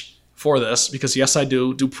research for this, because yes, I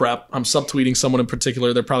do prep. I'm subtweeting someone in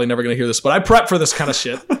particular. They're probably never gonna hear this, but I prep for this kind of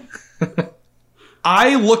shit.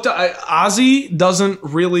 I looked at Ozzy doesn't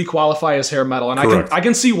really qualify as hair metal, and Correct. I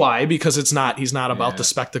can see why, because he's not about the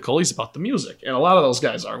spectacle, he's about the music, and a lot of those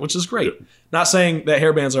guys are, which is great. Yeah. Not saying that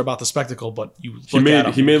hair bands are about the spectacle, but you look at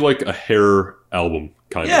them. He made like a hair album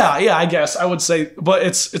kind of. Yeah, I guess I would say, but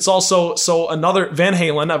it's also so another Van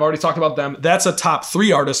Halen. I've already talked about them. That's a top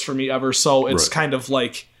 3 artist for me ever. So it's Right. kind of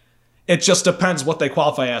like it just depends what they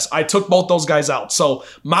qualify as. I took both those guys out. So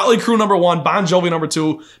Motley Crue number 1, Bon Jovi number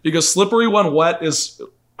 2, because Slippery When Wet is.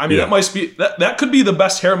 I mean, Yeah. that might be that could be the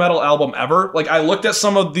best hair metal album ever. Like I looked at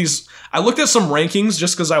some rankings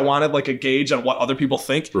just because I wanted like a gauge on what other people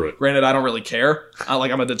think. Right. Granted, I don't really care.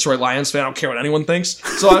 I'm a Detroit Lions fan. I don't care what anyone thinks.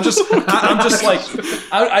 So I'm just like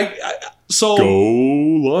so Go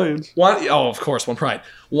Lions. of course, One Pride.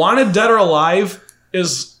 Wanted Dead or Alive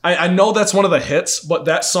is I know that's one of the hits, but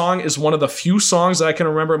that song is one of the few songs that I can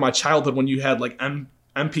remember in my childhood when you had like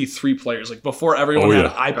MP3 players. Like before everyone Oh, had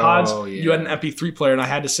yeah. iPods, Oh, yeah. you had an MP3 player, and I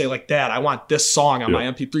had to say like, Dad, I want this song on my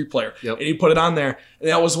MP3 player. Yep. And you put it on there. And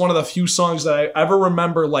that was one of the few songs that I ever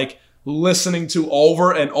remember like listening to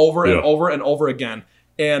over and over and Yeah. over and over again.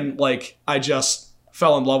 And like I just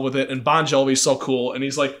fell in love with it. And Bon Jovi's so cool. And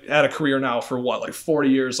he's like had a career now for what, like 40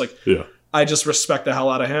 years. Like Yeah. I just respect the hell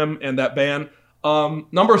out of him and that band.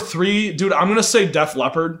 Number 3, dude, I'm gonna say Def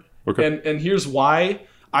Leppard. Okay. And here's why.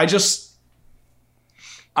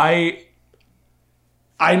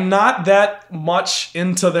 I'm not that much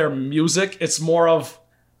into their music. It's more of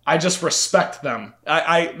I just respect them.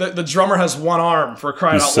 The drummer has one arm, for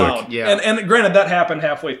crying He's out sick. loud. Yeah. And granted, that happened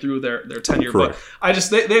halfway through their tenure, Correct. but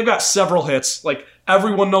they've got several hits. Like,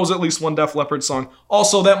 everyone knows at least one Def Leppard song.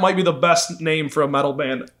 Also, that might be the best name for a metal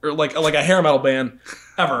band, or like a hair metal band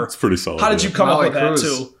ever. It's pretty solid. How did you come Mötley up with that Crüe.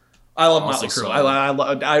 too? I love Also Mötley Crüe.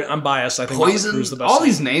 solid. I'm biased. I think Mötley Poison. Crüe's the best. All song.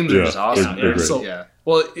 these names are Yeah, just awesome. they're great. So- yeah.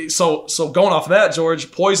 Well, so going off of that,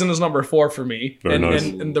 George, Poison is number 4 for me, Very and, nice.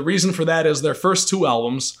 and the reason for that is their first 2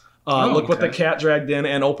 albums. Look What the okay. Cat Dragged In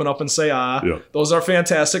and Open Up and Say Ah. Yeah. Those are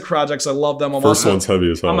fantastic projects. I love them. First one's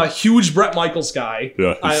heavy as hell. I'm a huge Bret Michaels guy.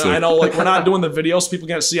 Yeah, he's I sick. know. Like, we're not doing the videos, people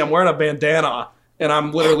can't see. I'm wearing a bandana, and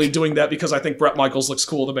I'm literally doing that because I think Bret Michaels looks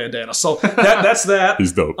cool with a bandana. So that's that.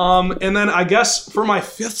 He's dope. And then I guess for my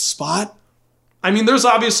 5th spot, I mean, there's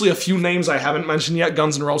obviously a few names I haven't mentioned yet.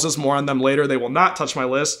 Guns N' Roses, more on them later. They will not touch my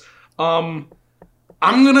list. I'm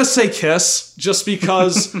gonna say Kiss, just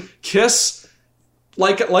because Kiss,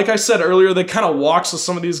 like I said earlier, they kind of walk so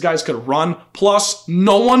some of these guys could run. Plus,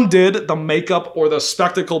 no one did the makeup or the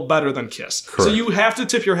spectacle better than Kiss. So Correct. you have to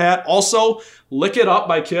tip your hat. Also, Lick It Up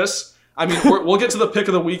by Kiss. I mean, we'll get to the pick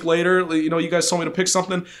of the week later. You know, you guys told me to pick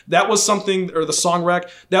something. That was something, or the song rack,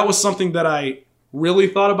 that was something that I really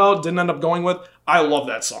thought about, didn't end up going with. I love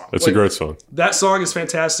that song. It's Like, a great song. that song is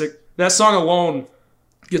fantastic. That song alone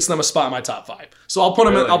gets them a spot in my top 5. So I'll put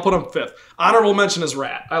them in. I'll put them 5th. Honorable mention is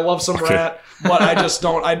Rat. I love some Rat, but I just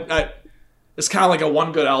don't. It's kind of like a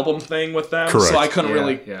one good album thing with them. Correct. So I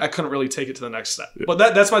couldn't Yeah. I couldn't really take it to the next step. But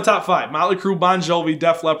that's my top 5: Mötley Crüe, Bon Jovi,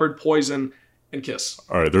 Def Leppard, Poison, and Kiss.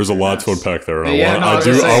 All right, there's a lot to unpack there. Yeah, no, I I was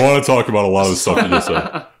gonna say- want to talk about a lot of the stuff you just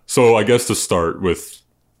said. So I guess to start with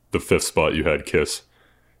the 5th spot, you had Kiss,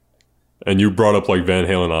 and you brought up like Van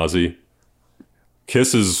Halen, Ozzy.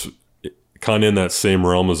 Kiss is kind of in that same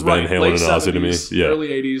realm as Van Halen late and Ozzy to me. 70s, Yeah, early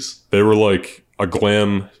 80s, they were like a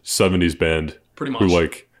glam 70s band. pretty much. Who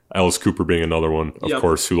like Alice Cooper being another one, of Yep.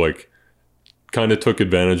 course, who like kind of took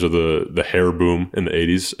advantage of the hair boom in the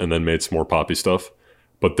 80s and then made some more poppy stuff.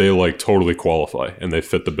 But they like totally qualify and they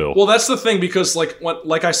fit the bill. Well, that's the thing, because like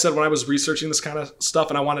I said, when I was researching this kind of stuff,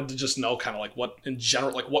 and I wanted to just know kind of like what in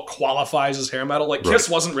general, like what qualifies as hair metal. Like, Kiss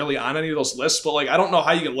wasn't really on any of those lists, but like I don't know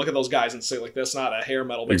how you can look at those guys and say like that's not a hair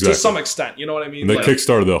metal band. Exactly. To some extent, you know what I mean? And they Like,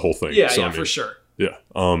 kickstarted that whole thing. yeah, So, yeah, I mean, for sure. Yeah.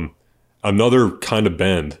 Another kind of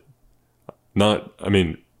band,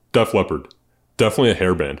 Def Leppard, definitely a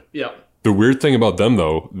hair band. Yeah, The weird thing about them,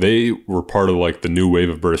 though, they were part of like the new wave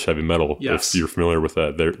of British heavy metal. Yes. If you're familiar with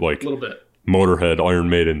that, they're like a little bit. Motorhead, Iron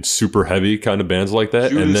Maiden, super heavy kind of bands like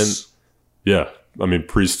that. And then, Judas. yeah, I mean,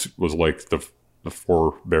 Priest was like the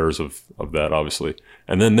forebears of that, obviously.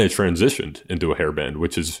 And then they transitioned into a hair band,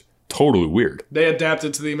 which is totally weird. They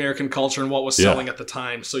adapted to the American culture and what was Yeah. selling at the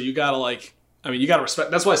time. So you gotta you gotta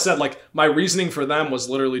respect. That's why I said like my reasoning for them was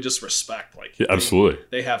literally just respect. Like, Yeah, absolutely.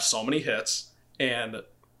 they have so many hits, and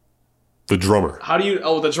The drummer, how do you?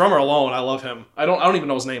 Oh, the drummer alone, I love him. I don't even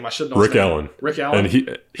know his name. I should know. Rick his name. Allen. Rick Allen.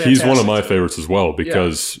 and he's one of my Fantastic. favorites as well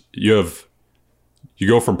because you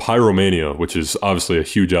go from Pyromania, which is obviously a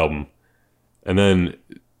huge album, and then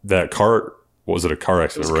that car. Was it a car It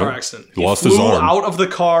accident? was a car right? accident. He lost his flew arm. out of the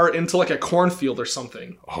car into like a cornfield or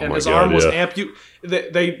something, and my his God, arm was yeah. amputated.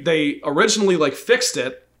 They originally like fixed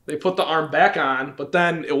it. They put the arm back on, but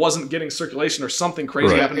then it wasn't getting circulation or something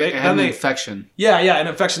crazy Right. happened. It had Then an they infection. an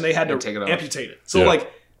infection. They had to take it off. amputate it. So Yeah.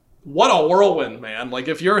 like, what a whirlwind, man! Like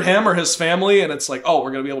if you're him or his family, and it's like, oh,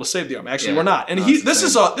 we're gonna be able to save the arm. Actually, Yeah. we're not. And No, he it's this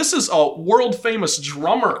is a world famous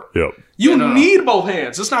drummer. Yep. You no. need both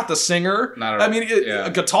hands. It's not the singer. Not at I all. mean, Yeah.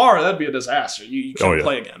 a guitar, that'd be a disaster. You couldn't Oh, yeah.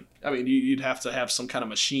 play again. I mean, you'd have to have some kind of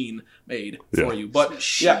machine made for Yeah. you.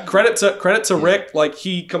 But yeah, credit to Rick. Like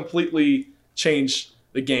he completely changed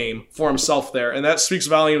the game for himself there, and that speaks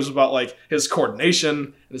volumes about like his coordination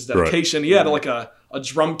and his dedication. He had like a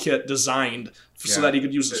drum kit designed so Yeah. that he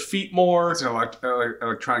could use his feet more. It's an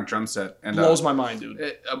electronic drum set. And Blows my mind,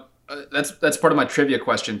 dude. that's part of my trivia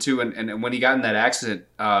question too. And when he got in that accident,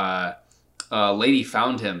 a lady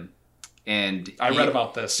found him, and I read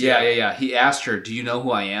about this. Yeah. He asked her, "Do you know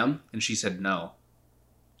who I am?" And she said no.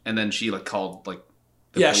 And then she like called like.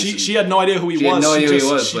 the Yeah, police she had no idea who he She had was. no idea who he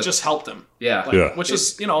just, was, she but- just helped him. Yeah. Like, Yeah. Which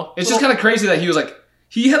is, It's just kind of crazy that he was like,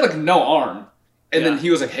 he had like no arm, and then Yeah. he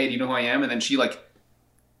was like, "Hey, do you know who I am?" And then she like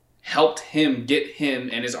helped him get him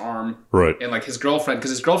and his arm, Right. and like his girlfriend,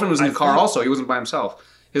 because his girlfriend was in the car also. He wasn't by himself.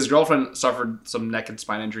 His girlfriend suffered some neck and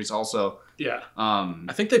spine injuries also. Yeah. Um,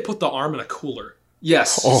 I think they put the arm in a cooler.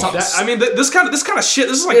 yes. Oh. Some- That, I mean, this kind of shit.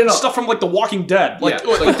 This is like Yeah, no. stuff from like The Walking Dead. Like, Yeah.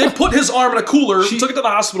 like they put his arm in a cooler, She- took it to the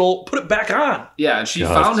hospital, put it back on. yeah, and she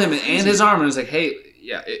God. found him and his arm, and was like, "Hey,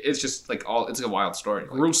 yeah." It's just like it's like a wild story.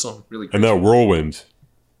 Like, Gruesome. really. And Crazy. that whirlwind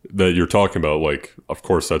that you're talking about, like, of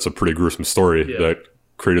course, that's a pretty gruesome story that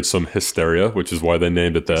created some hysteria, which is why they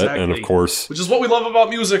named it that. Exactly. And of course, which is what we love about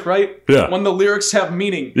music, right? Yeah. When the lyrics have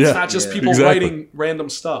meaning, it's not just people writing random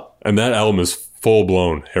stuff. And that album is full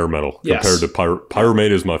blown hair metal compared to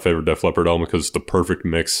Pyromania is my favorite Def Leppard album because it's the perfect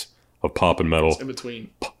mix of pop and metal. In between.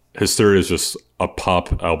 Hysteria is just a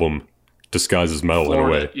pop album disguised as metal in a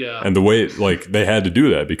way. Yeah. And the way, like, they had to do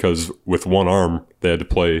that because with one arm, they had to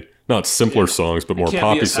play not simpler songs, but more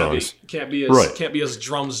poppy songs. Can't be as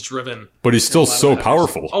drums driven. But he's still so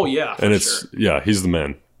powerful. Oh, yeah. And he's the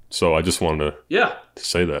man. So I just wanted to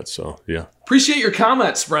say that. So, yeah. Appreciate your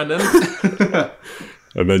comments, Brendan.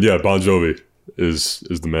 And then, Bon Jovi is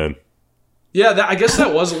the man. Yeah, I guess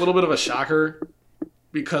that was a little bit of a shocker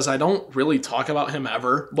because I don't really talk about him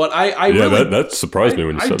ever. But I really, that surprised me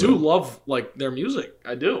when you said that. I do love like their music.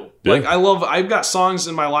 I do. Yeah. Like I've got songs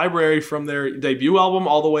in my library from their debut album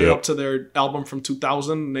all the way up to their album from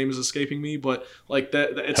 2000. Name is escaping me, but like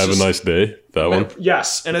that. It's Have a Nice Day. That one.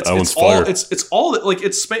 Yes, and it's all like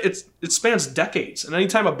it spans decades. And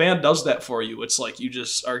anytime a band does that for you, it's like you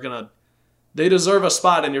just are gonna. They deserve a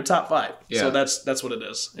spot in your top 5. Yeah. So that's what it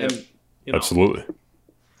is. Yep. And Absolutely.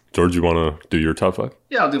 George, you want to do your top 5?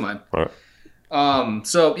 Yeah, I'll do mine. All right.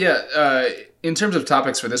 In terms of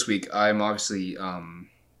topics for this week, I'm obviously I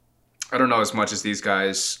don't know as much as these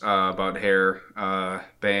guys about hair,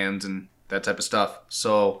 bands, and that type of stuff.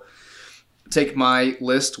 So take my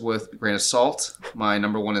list with a grain of salt. My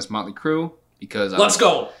number 1 is Motley Crue because let's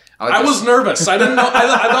go. I was nervous. I didn't know. I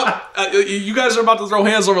thought you guys are about to throw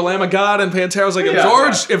hands over Lamb of God and Pantera. I was like,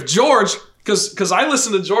 if George, because I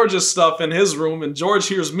listen to George's stuff in his room, and George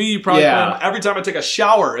hears me probably every time I take a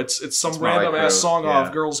shower. It's some random ass song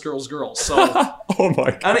off Girls, Girls, Girls. So, oh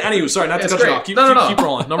my God. Anyway, sorry, not to cut you off. Keep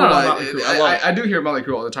rolling. Number 1, Motley Crue. I do hear Motley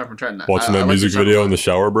Crue all the time from Trenton. Watching that music video in the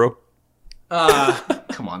shower, bro.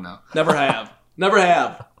 Come on now. Never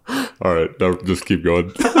have. All right, just keep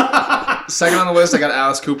going. Second on the list, I got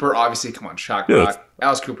Alice Cooper. Obviously, come on, shock rock.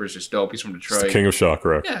 Alice Cooper is just dope. He's from Detroit. He's the king of shock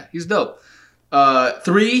rock. Yeah, he's dope.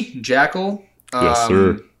 3, Jackal. Yes,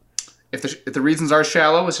 sir. If the reasons are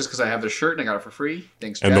shallow, it's just because I have their shirt and I got it for free.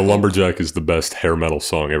 Thanks, Jackal. And the Lumberjack is the best hair metal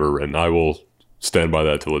song ever written. I will stand by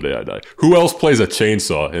that till the day I die. Who else plays a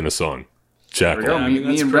chainsaw in a song? Jackal. There we go.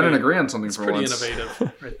 Me and Brendan agree on something for once. Pretty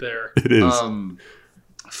innovative right there. It is.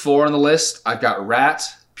 4 on the list, I've got Rat,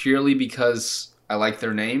 purely because I like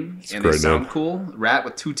their name and they sound cool. Rat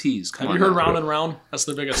with 2 T's. Have you heard Round and Round? That's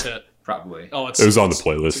their biggest hit. Probably. Oh, it was on the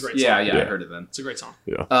playlist. It's a great song. Yeah, I heard it then. It's a great song.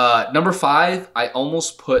 Yeah. Number 5, I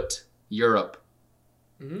almost put Europe,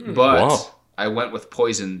 but I went with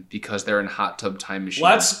Poison because they're in Hot Tub Time Machine.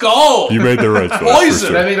 Let's go. You made the right choice.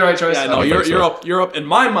 Poison. Did I make the right choice? Yeah, no, Europe in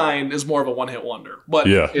my mind is more of a one-hit wonder. But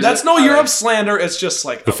that's no Europe slander. It's just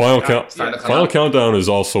like the Final Countdown is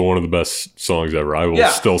also one of the best songs ever. I will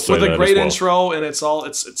still say that with a great as well. intro, and it's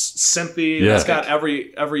synthy. Yeah. It's got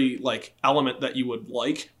every like element that you would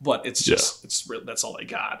like, but it's just that's all they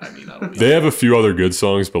got. I mean, they have a few other good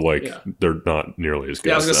songs, but they're not nearly as good.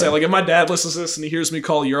 Yeah, I was gonna say, like, if my dad listens to this and he hears me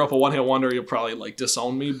call Europe a one-hit wonder, he'll probably like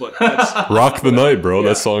disown me. But that's, Rock the Night, bro.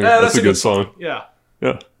 That song. That's a good song. Yeah.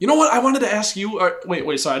 Yeah. You know what? I wanted to ask you.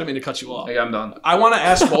 Wait. Sorry, I didn't mean to cut you off. Hey, I'm done. I want to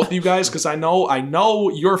ask both of you guys because I know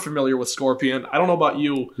you're familiar with Scorpion. I don't know about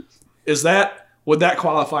you. Would that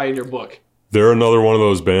qualify in your book? They're another one of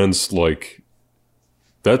those bands. Like,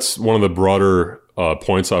 that's one of the broader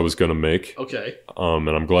points I was going to make. Okay. And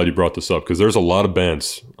I'm glad you brought this up because there's a lot of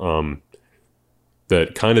bands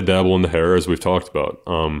that kind of dabble in the hair, as we've talked about.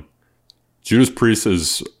 Judas Priest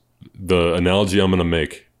is the analogy I'm going to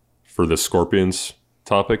make for the Scorpions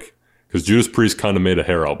topic, because Judas Priest kind of made a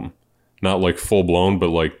hair album, not like full blown, but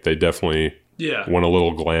like they definitely went a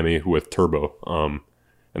little glammy with Turbo.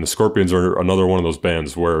 And the Scorpions are another one of those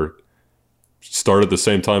bands where start at the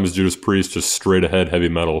same time as Judas Priest, just straight ahead heavy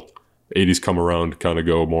metal. 80s come around, kind of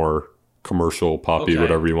go more commercial, poppy,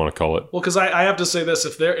 whatever you want to call it. Well, because I have to say this: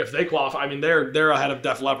 if they qualify, I mean they're ahead of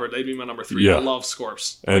Def Leppard. They'd be my number 3. Yeah. I love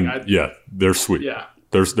Scorps, and they're sweet. Yeah,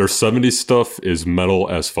 their 70s stuff is metal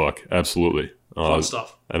as fuck, absolutely. Fun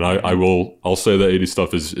stuff. And I'll say the 80s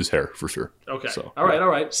stuff is hair for sure. Okay. So, all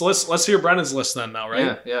right. So let's hear Brennan's list then now,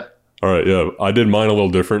 right? Yeah. All right. Yeah, I did mine a little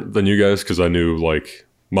different than you guys because I knew like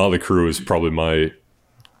Motley Crue is probably my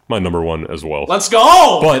number 1 as well. Let's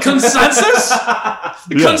go! But consensus?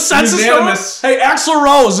 Consensus? Unanimous. Hey, Axl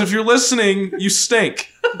Rose, if you're listening, you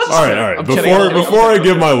stink. All right. Before I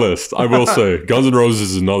give my list, I will say Guns N'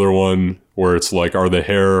 Roses is another one where it's like, are they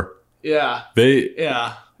hair? Yeah.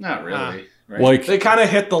 Not really. Right? Like they kind of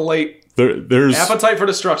hit the late. There's Appetite for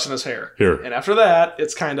Destruction is hair. Here. And after that,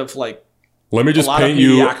 it's kind of like Let me just lot of paint you.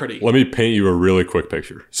 mediocrity. Let me paint you a really quick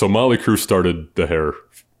picture. So Motley Crue started the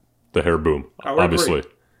hair boom. I would Obviously,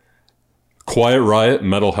 agree. Quiet Riot,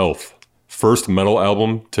 Metal Health, first metal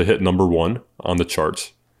album to hit number 1 on the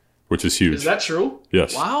charts, which is huge. Is that true?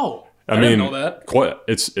 Yes. Wow. I didn't mean, know that.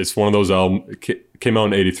 It's one of those albums. Came out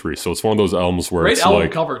in '83, so it's one of those albums where Great it's album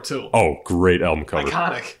like, cover too. oh, great album cover.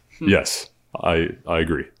 Iconic. Yes, I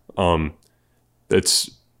agree.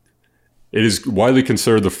 It is widely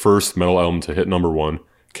considered the first metal album to hit number 1.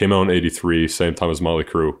 Came out in '83, same time as Motley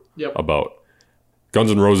Crue. Yep. About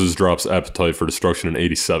Guns N' Roses drops Appetite for Destruction in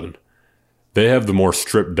 '87. They have the more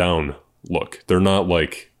stripped down look. They're not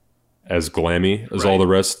like as glammy as all the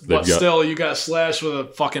rest. But still, you got Slash with a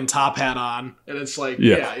fucking top hat on, and it's like,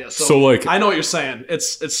 yeah. So like, I know what you're saying.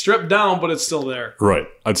 It's stripped down, but it's still there. right.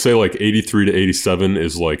 I'd say like '83 to '87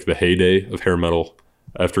 is like the heyday of hair metal.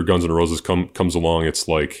 After Guns N' Roses comes along, it's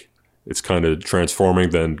like it's kind of transforming.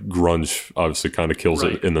 Then grunge obviously kind of kills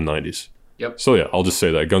it in the '90s. Yep. So yeah, I'll just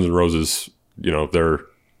say that Guns N' Roses, they're.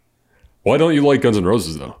 Why don't you like Guns N'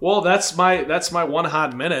 Roses though? Well, that's my one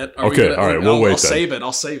hot minute. Okay, all right, we'll wait. I'll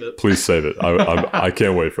save it. Please save it. I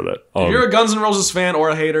can't wait for that. If you're a Guns N' Roses fan or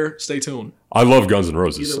a hater, stay tuned. I love Guns N'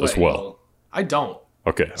 Roses Either way, as well. I don't.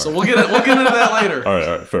 Okay, So we'll get into that later. all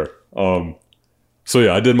right, fair. So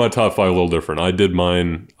yeah, I did my top 5 a little different. I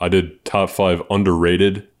did top 5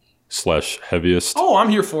 underrated / heaviest, Oh, I'm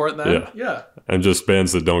here for it then. Yeah. and just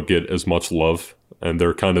bands that don't get as much love, and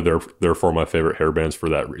they're kind of therefore my favorite hair bands for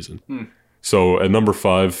that reason. So at number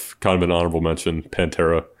 5, kind of an honorable mention,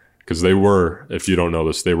 Pantera, because they were, if you don't know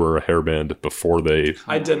this, they were a hair band before they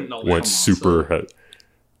I didn't know that. went super.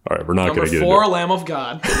 All right, we're not going Number to get 4, into Lamb of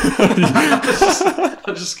God.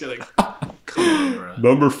 I'm just kidding. it.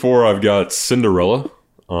 Number 4, I've got Cinderella.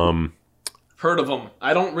 Heard of them.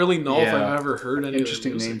 I don't really know if Yeah. I've ever heard any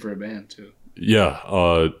Interesting of their name music. for a band too.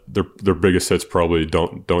 Yeah, their biggest hits probably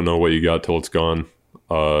don't know what you got till it's gone.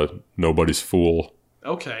 Nobody's Fool.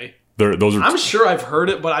 Okay. Those are I'm sure I've heard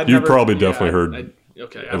it, but I've You never... probably definitely heard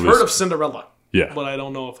I've least- heard of Cinderella, yeah. but I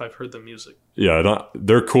don't know if I've heard the music. Yeah,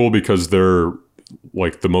 they're cool because they're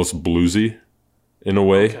like the most bluesy in a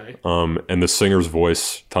way. Okay. And the singer's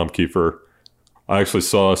voice, Tom Kiefer. I actually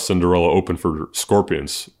saw Cinderella open for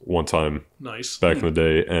Scorpions one time Nice. back in the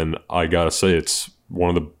day, and I gotta say it's one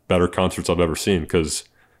of the better concerts I've ever seen because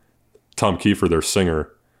Tom Kiefer, their singer,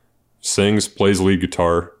 sings, plays lead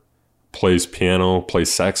guitar, plays piano,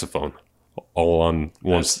 plays saxophone, all on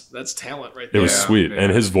one. That's talent right It there. was sweet,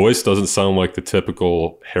 and his voice doesn't sound like the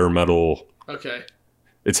typical hair metal. Okay.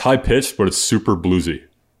 It's high pitched, but it's super bluesy.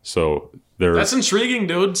 So That's intriguing,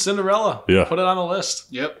 dude. Cinderella. Yeah. Put it on the list.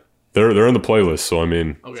 Yep. they're in the playlist. So I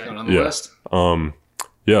mean, Okay. Got on the Yeah. list.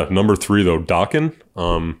 yeah. Number 3 though, Dokken.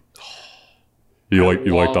 You like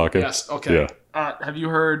Dokken? Yes. Okay. Yeah. Have you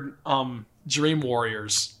heard Dream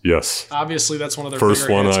Warriors? Yes. Obviously, that's one of their First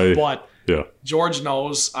bigger one hits, but Yeah. George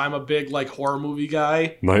knows I'm a big horror movie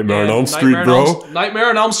guy. Nightmare on And Elm Street, bro. Nightmare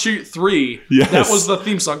on Elm Street 3. Yes. That was the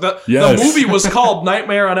theme song. The Yes. movie was called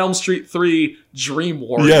Nightmare on Elm Street 3 Dream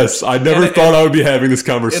Warriors. Yes, I never And thought I would be having this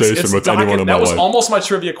conversation it's with Dokken. anyone in my That was life. almost my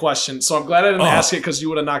trivia question, so I'm glad I didn't Oh. ask it because you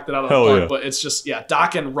would have knocked it out of the Hell park. yeah. But it's just,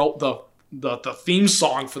 Dokken wrote the theme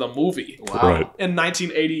song for the movie Wow. Right. in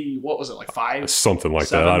 1980. What was it, 5? Something like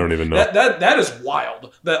 7? that. I don't even know. That is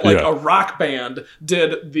wild. That Yeah. a rock band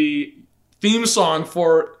did the theme song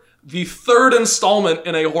for the 3rd installment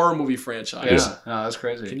in a horror movie franchise. Yeah. No, that's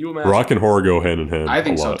crazy. Can you imagine? Rock and horror go hand in hand. I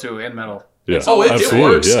think a so lot. too, and metal. Yeah. Oh, it absolutely,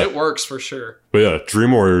 works. Yeah. It works for sure. But yeah,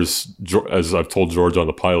 Dream Warriors, as I've told George on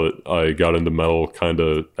the pilot, I got into metal kind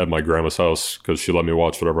of at my grandma's house because she let me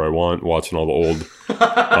watch whatever I want, watching all the old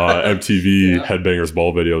MTV Headbangers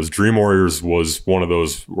Ball videos. Dream Warriors was one of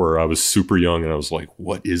those where I was super young and I was like,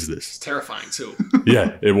 what is this? It's terrifying too.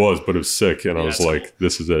 Yeah, it was, but it was sick. And I was it's like,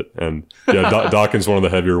 this is it. And yeah, Dokken's one of the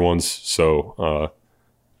heavier ones. So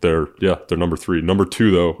they're number 3. Number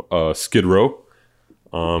 2, though, Skid Row.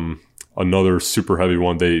 Another super heavy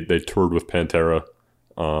one. They toured with Pantera.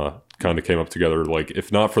 Kind of came up together. Like,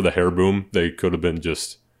 if not for the hair boom, they could have been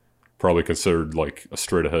just probably considered like a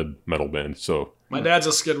straight ahead metal band. So My dad's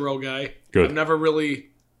a Skid Row guy. Good. I've never really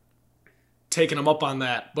taken him up on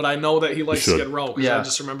that, but I know that he likes should. Skid Row because Yeah. I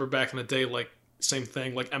just remember back in the day, same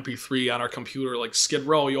thing, MP3 on our computer, Skid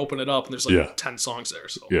Row. You open it up and there's Yeah. 10 songs there.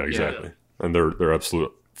 So yeah, exactly. And they're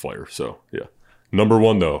absolute fire. So yeah. Number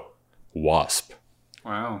 1 though, Wasp.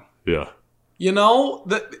 Wow. Yeah. You know,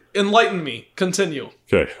 enlighten me. Continue.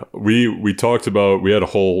 Okay, we talked about, we had a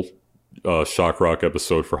whole shock rock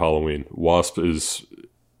episode for Halloween. Wasp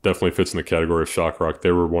definitely fits in the category of shock rock.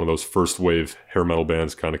 They were one of those first wave hair metal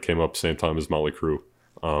bands, kind of came up same time as Motley Crue.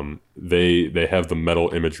 They have the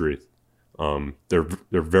metal imagery. They're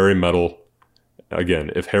very metal.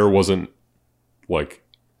 Again, if hair wasn't like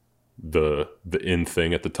the in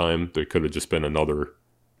thing at the time, they could have just been another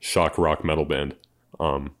shock rock metal band.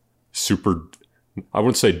 Super, I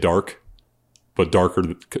wouldn't say dark, but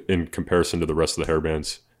darker in comparison to the rest of the hair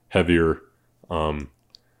bands. Heavier.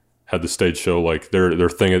 Had the stage show, like their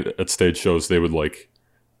thing at stage shows, they would like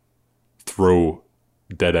throw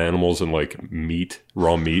dead animals and like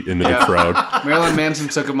raw meat into the crowd. Marilyn Manson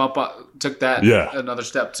took that another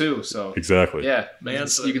step too. So exactly, yeah,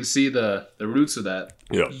 you can see the roots of that.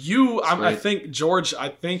 Yeah, I think George,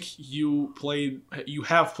 you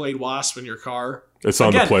have played Wasp in your car. It's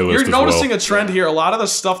on the playlist. You're noticing a trend here. A lot of the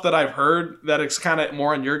stuff that I've heard that it's kind of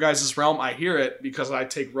more in your guys' realm. I hear it because I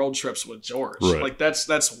take road trips with George. Right. Like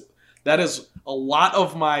that is a lot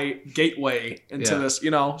of my gateway into this,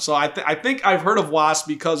 So I think I've heard of Wasp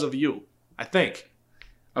because of you. I think.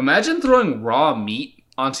 Imagine throwing raw meat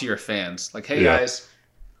onto your fans. Like, hey guys,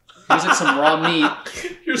 here's like some raw meat.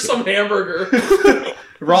 Here's some hamburger.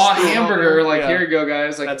 Raw hamburger. Like, here you go,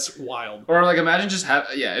 guys. Like, that's wild. Or like, imagine just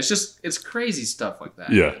it's crazy stuff like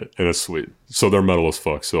that. Yeah, and it's sweet. So they're metal as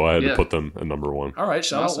fuck. So I had to put them at number one. All right,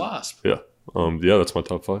 shout out Wasp. Yeah. That's my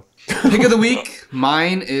top 5. Pick of the week.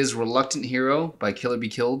 Mine is Reluctant Hero by Killer Be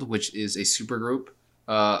Killed, which is a supergroup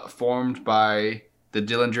formed by the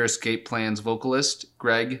Dillinger Escape Plan's vocalist,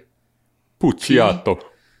 Greg Puciato.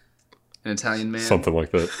 An Italian man. Something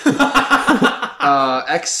like that.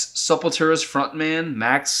 Ex-Sepultura's frontman,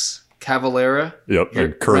 Max Cavalera. Yep,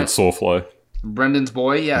 and current Soulfly. Brendan's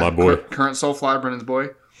boy, yeah. My boy. Current Soulfly, Brendan's boy.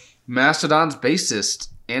 Mastodon's bassist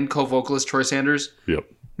and co-vocalist, Troy Sanders. Yep.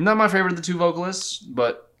 Not my favorite of the 2 vocalists,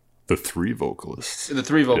 but... The 3 vocalists. The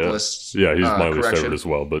 3 vocalists. Yeah, he's my least favorite as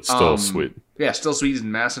well, but still sweet. Yeah, still sweet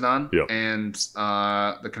in Mastodon. Yep. And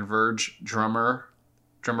the Converge drummer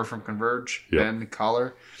from Converge, Ben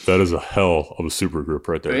Collar. That is a hell of a supergroup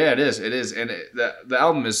right there. Yeah, it is. It is. And the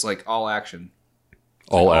album is like all action.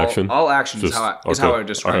 All action? All action is how I would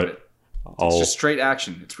describe it. It's just straight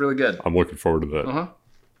action. It's really good. I'm looking forward to that.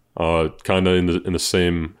 Uh-huh. Kind of in the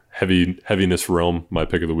same heaviness realm, my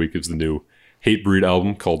pick of the week is the new Hatebreed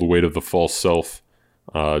album called The Weight of the False Self.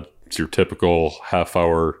 It's your typical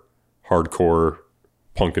half-hour hardcore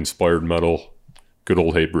punk-inspired metal. Good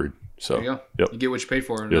old Hatebreed. So, there you go. Yep. You get what you pay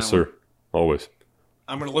for. Yes, sir. Always.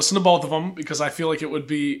 I'm going to listen to both of them because I feel like it would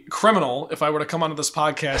be criminal if I were to come onto this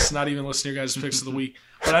podcast and not even listen to your guys' picks of the week.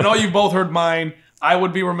 But I know you've both heard mine. I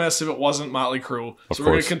would be remiss if it wasn't Motley Crue. So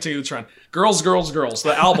we're going to continue the trend. Girls, Girls, Girls.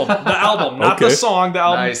 The album. Not the song. The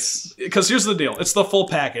album. Nice. Because here's the deal. It's the full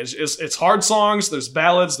package. It's hard songs. There's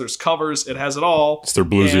ballads. There's covers. It has it all. It's their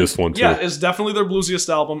bluesiest one, too. Yeah, it's definitely their bluesiest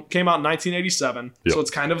album. Came out in 1987. Yep. So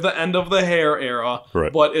it's kind of the end of the hair era.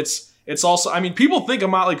 Right. But it's also, I mean, people think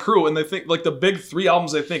of Motley Crue and they think, like, the big 3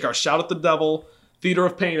 albums they think are Shout at the Devil, Theater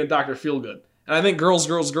of Pain, and Dr. Feelgood. And I think Girls,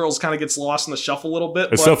 Girls, Girls kind of gets lost in the shuffle a little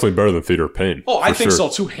bit. It's definitely better than Theater of Pain. Oh, I think so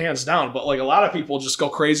too, hands down. But like a lot of people just go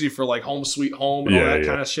crazy for like Home Sweet Home and all that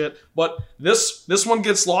kind of shit. But this one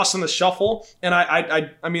gets lost in the shuffle. And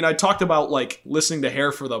I mean, I talked about like listening to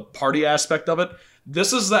Hair for the party aspect of it.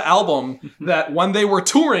 This is the album that when they were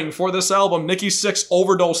touring for this album, Nikki Sixx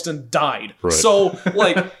overdosed and died. Right. So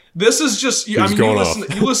like this is just, you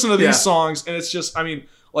listen to these songs and it's just, I mean,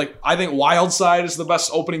 like, I think Wild Side is the best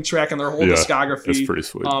opening track in their whole discography. It's pretty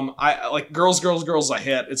sweet. I like Girls, Girls, Girls a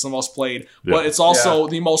hit. It's the most played, but it's also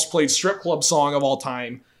the most played strip club song of all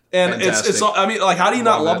time. And Fantastic. it's I mean, like, how do you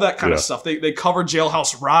not love that kind of stuff? They cover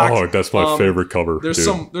Jailhouse Rock. Oh, that's my favorite cover. There's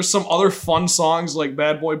some other fun songs like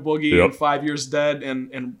Bad Boy Boogie and 5 Years Dead,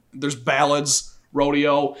 and there's ballads,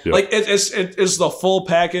 Rodeo. Yep. Like it's the full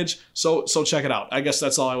package. So check it out. I guess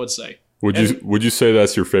that's all I would say. Would you say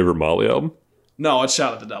that's your favorite Motley album? No, it's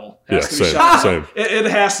Shout at the Devil. Same. It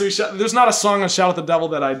has to be Shout. There's not a song on Shout at the Devil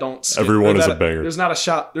that I don't skip. Everyone is a banger. There's not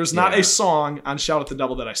a song on Shout at the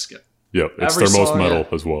Devil that I skip. Yep, it's their most metal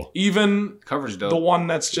as well. Even cover's dope. The one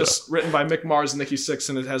that's just written by Mick Mars and Nikki Sixx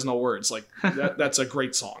and it has no words. Like that's a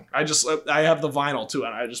great song. I have the vinyl too,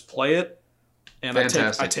 and I just play it. And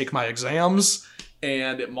I take my exams,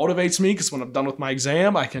 and it motivates me because when I'm done with my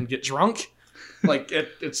exam, I can get drunk. Like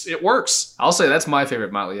it works. I'll say that's my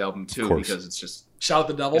favorite Motley album too because it's just Shout at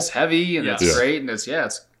the Devil. It's heavy and it's great and it's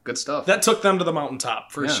good stuff. That took them to the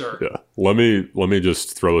mountaintop for sure. Yeah. Let me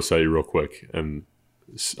just throw this at you real quick, and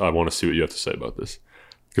I want to see what you have to say about this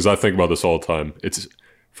because I think about this all the time. It's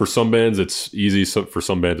for some bands it's easy, for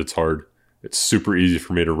some bands it's hard. It's super easy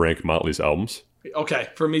for me to rank Motley's albums. Okay,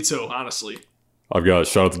 for me too, honestly. I've got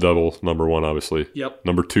Shout at the Devil, number 1, obviously. Yep.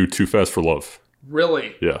 Number 2, Too Fast for Love.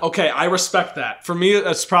 Really? Yeah. Okay, I respect that. For me,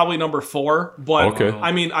 that's probably number 4. But Okay.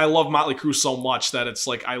 I mean, I love Motley Crue so much that it's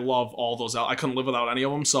like I love all those out. I couldn't live without any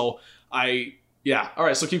of them. So yeah. All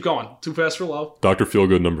right, so keep going. Too Fast for Love. Dr.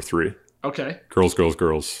 Feelgood, number 3. Okay. Girls, Girls,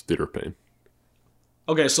 Girls, Theater of Pain.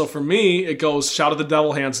 Okay, so for me, it goes Shout at the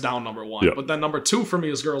Devil, hands down, number 1. Yeah. But then number 2 for me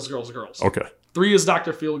is Girls, Girls, Girls. Okay. 3 is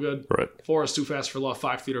Dr. Feelgood. Right. 4 is Too Fast for Love.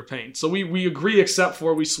 5, Theater of Pain. So we agree, except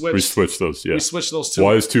for we switched. We switched those, yeah. We switched those 2.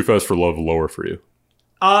 Why is Too Fast for Love lower for you?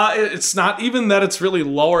 It's not even that it's really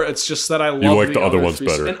lower. It's just that I love You like the other ones 3.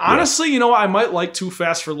 better. And Yeah. honestly, you know what? I might like Too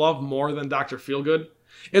Fast for Love more than Dr. Feelgood.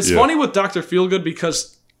 It's Yeah. funny with Dr. Feelgood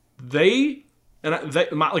because they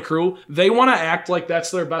Motley Crue, they want to act like that's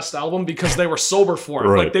their best album because they were sober for it.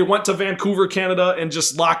 Right. Like they went to Vancouver, Canada, and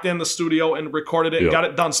just locked in the studio and recorded it and Yeah. got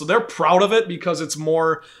it done. So they're proud of it because it's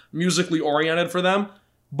more musically oriented for them.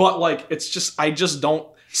 But like, it's just I just don't.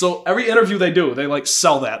 So every interview they do, they like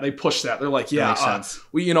sell that, they push that. They're like, yeah, makes sense.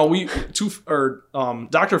 Dr.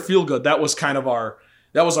 Feelgood, that was kind of our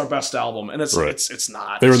best album, and it's Right. it's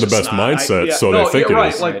not. They're It's in the just best not. mindset, so they think it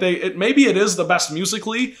right. is. Like maybe it is the best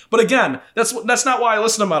musically, but again, that's not why I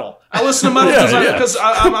listen to metal. I listen to metal because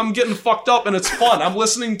I'm getting fucked up and it's fun. I'm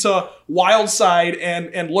listening to Wild Side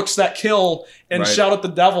and Looks That Kill and Right. Shout at the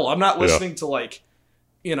Devil. I'm not listening to like.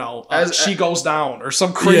 She Goes Down or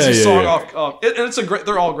some crazy song off. And it's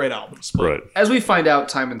they're all great albums. But Right. As we find out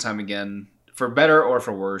time and time again, for better or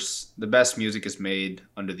for worse, the best music is made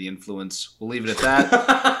under the influence. We'll leave it at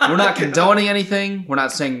that. We're not condoning anything. We're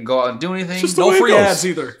not saying go out and do anything. Just the no way it free goes. ads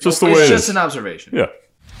either. Just the No way free It's it just is. an observation. Yeah.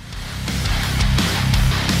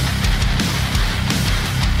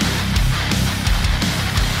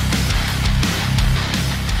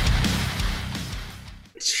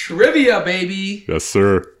 Trivia, baby. Yes,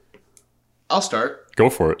 sir. I'll start. Go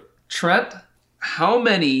for it. Trent, how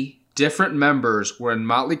many different members were in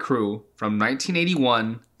Motley Crue from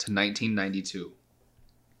 1981 to 1992?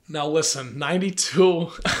 Now listen, 92.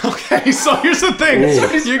 Okay, so here's the thing.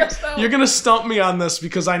 You're going to stump me on this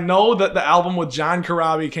because I know that the album with John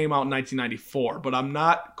Corabi came out in 1994, but I'm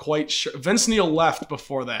not quite sure. Vince Neil left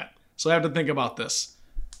before that, so I have to think about this.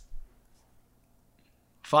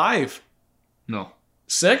 5? No.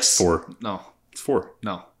 6? 4. No. It's 4.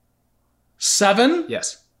 No. 7?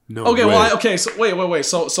 Yes. No Okay, way. so wait.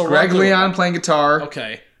 So Greg run through it. Leon playing guitar.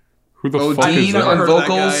 Okay. Who the fuck is Odin Never on heard that? of that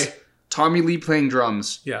vocals. guy. Tommy Lee playing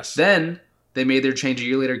drums. Yes. Then they made their change a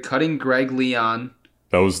year later, cutting Greg Leon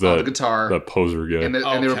That was on the that guitar. that poser guy. And they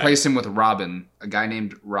Okay. replaced him with Robin, a guy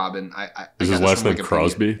named Robin. I Is got his this last from name Wikipedia.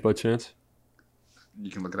 Crosby by chance?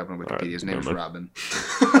 You can look it up on Wikipedia. right, His name is never Robin.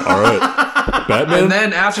 All right. Batman? And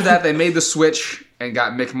then after that, they made the switch and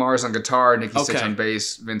got Mick Mars on guitar, Nikki Sixx Okay. on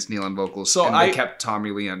bass, Vince Neil on vocals. So and I- they kept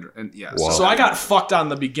Tommy Lee under. And yeah, Wow. So I got fucked on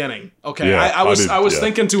the beginning. Okay, Yeah, I was I did, yeah.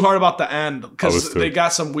 thinking too hard about the end I was because too. they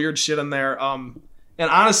got some weird shit in there. And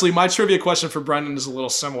honestly, my trivia question for Brendan is a little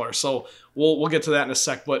similar. So we'll get to that in a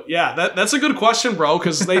sec. But yeah, that's a good question, bro,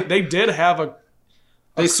 because they did have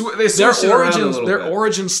they their switched it around a little bit.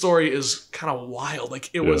 origin story is kind of wild. Like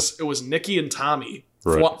it was Nikki and Tommy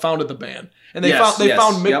Right. founded the band, and they Yes,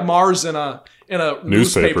 found Mick yep. Mars in a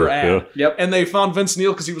newspaper ad. yeah. Yep. And they found Vince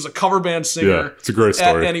Neil because he was a cover band singer. Yeah, it's a great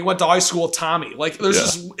story. And he went to high school with Tommy. Like, there's Yeah.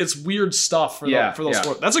 just, it's weird stuff for, Yeah, for those yeah.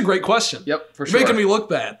 sports. That's a great question. Yep, for You're sure. making me look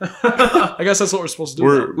bad. I guess that's what we're supposed to do.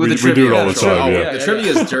 now. With the we do it trivia, all the sure. time, Oh, yeah. The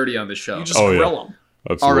trivia is dirty on this show. You just Oh, yeah. grill them.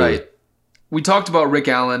 Absolutely. All right. We talked about Rick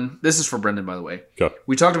Allen. This is for Brendan, by the way. Okay.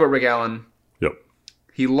 We talked about Rick Allen. Yep.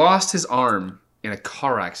 He lost his arm in a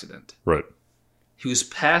car accident. Right. He was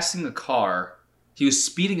passing a car. He was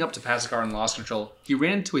speeding up to pass a car and lost control. He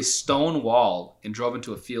ran into a stone wall and drove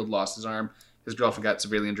into a field, lost his arm. His girlfriend got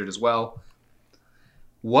severely injured as well.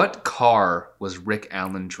 What car was Rick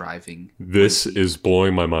Allen driving? This is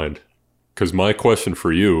blowing my mind. Because my question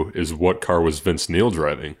for you is what car was Vince Neil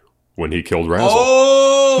driving when he killed Razzle?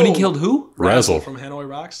 Oh! When he killed who? Razzle. From Hanoi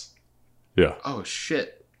Rocks? Yeah. Oh,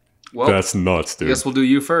 shit. Well, That's nuts, I dude. guess we'll do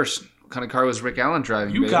you first. What kind of car was Rick Allen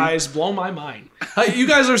driving, You baby? guys blow my mind. You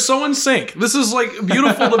guys are so in sync. This is like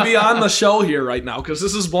beautiful to be on the show here right now because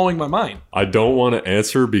this is blowing my mind. I don't want to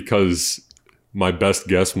answer because my best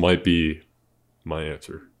guess might be my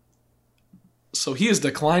answer. So he is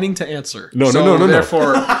declining to answer. No.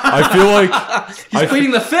 Therefore, I feel like he's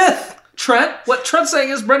pleading the fifth. Trent, what Trent's saying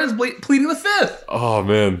is Brendan's pleading the fifth. oh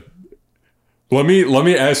man. Let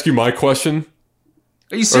me ask you my question.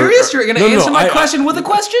 Are you serious? You're going to no, answer my I- question with a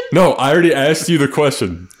question? No, I already asked you the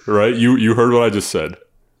question, right? You heard what I just said.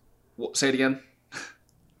 Well, say it again.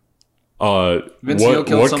 What Vince Neil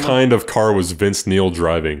killed someone? kind of car was Vince Neil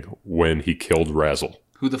driving when he killed Razzle?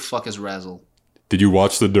 Who the fuck is Razzle? Did you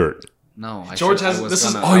watch The Dirt? No, George has. This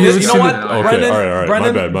is. Oh, you haven't you know seen what, it? Okay, Brendan? all right.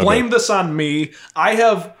 Brendan, My bad. blame this on me.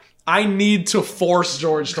 I need to force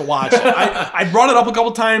George to watch it. I brought it up a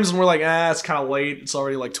couple times, and we're like, it's kind of late. It's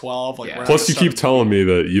already like 12. Like, Yeah. Plus, you keep telling me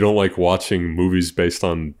that you don't like watching movies based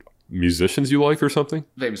on musicians you like or something.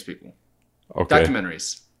 Famous people. Okay,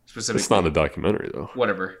 Documentaries, specifically. it's not a documentary though.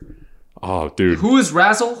 Whatever. Oh, dude. Who is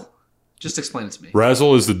Razzle? Just explain it to me.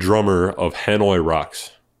 Razzle is the drummer of Hanoi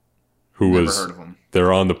Rocks, who Never was heard of him.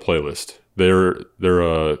 they're on the playlist. They're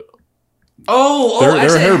Oh, They're a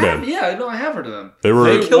actually, hair I have, band. Yeah, no, I have heard of them. they were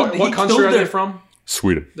Hey, killed- what he country killed are they their- from?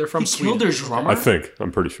 Sweden. They're from He Sweden. killed their drummer.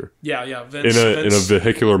 I'm pretty sure. Yeah. Vince, In a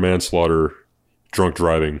vehicular manslaughter, drunk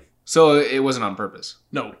driving. So it wasn't on purpose.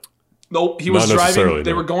 No, he Not was driving. necessarily,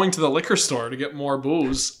 They no. were going to the liquor store to get more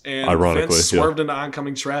booze, and Ironically, Vince swerved into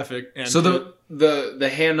oncoming traffic. And So the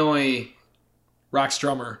Hanoi Rock's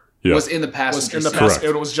drummer Yeah, was in the was passenger in the seat. past.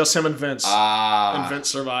 Correct. It was just him and Vince, and Ah, Vince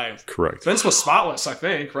survived. correct. Vince was spotless, I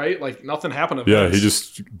think. Right? Like nothing happened to Yeah, Vince. he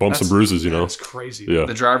just bumps some That's- bruises, you know. That's crazy. Yeah.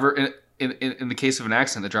 the driver in the case of an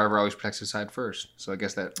accident, the driver always protects his side first. So I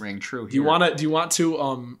guess that rang true. Do you want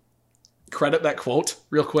to credit that quote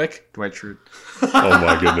real quick? Dwight Schrute? Oh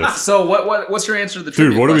my goodness, So what's your answer to the dude.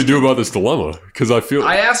 trivia What do we question? do about this dilemma? Because I feel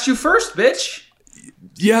I asked you first, bitch.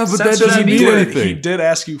 yeah, but that Censor doesn't that mean word. anything. He did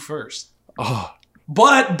ask you first. Oh,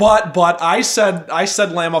 But I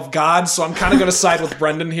said Lamb of God, so I'm kind of going to side with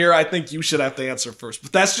Brendan here. I think you should have to answer first,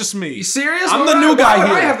 but that's just me. You serious? I'm Why the would new I- guy why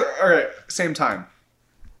would I here. have all right, same time.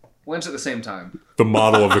 We'll answer at the same time. the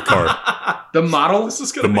model of the car. The model, This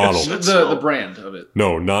is gonna The be a model. shit the show. brand of it.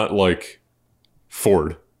 No, not like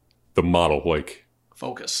Ford. The model, like.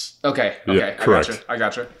 Focus Okay, Yeah, correct. I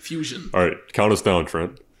gotcha. fusion. All right, count us down,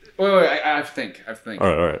 Trent. Wait, I have to think.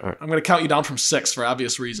 All right. I'm going to count you down from 6 for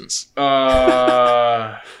obvious reasons.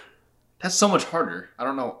 That's so much harder. I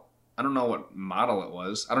don't know what model it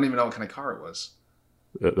was. I don't even know what kind of car it was.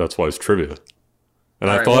 That's why it's trivia. And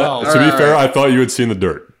All I right, thought, well, to all be right, fair, all right. I thought you had seen the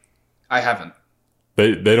dirt. I haven't.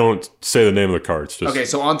 They don't say the name of the car. It's just Okay,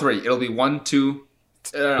 so on 3, it'll be 1, 2.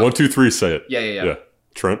 1, 2, 3. Say it. Yeah.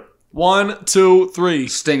 Trent. 1, 2, 3.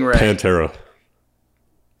 Stingray. Pantera.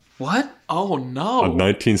 What? Oh A no!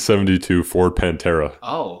 1972 Ford Pantera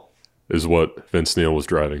Oh, is what Vince Neil was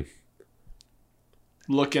driving.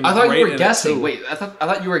 Looking. I thought great you in were it, guessing. too. Wait, I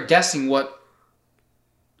thought you were guessing what.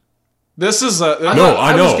 This is a. No,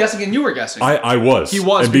 I I know. was guessing and you were guessing. I was. He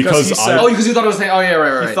was, and because he because said- Oh, because you thought it was. Oh yeah,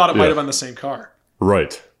 right. He thought it might Yeah. have been the same car.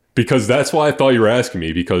 right. Because that's why I thought you were asking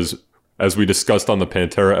me, because as we discussed on the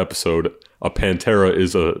Pantera episode, a Pantera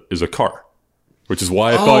is a car. Which is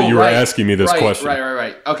why I thought you were asking me this question.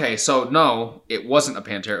 Right. Okay, so no, it wasn't a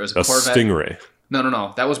Pantera. It was a A Corvette. Stingray.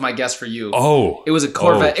 No. That was my guess for you. Oh. It was a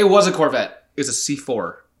Corvette. It was a Corvette. It was a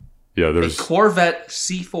C4. Yeah, A there's Corvette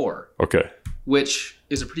C4, okay. which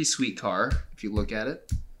is a pretty sweet car if you look at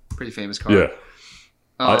it. Pretty famous car. Yeah.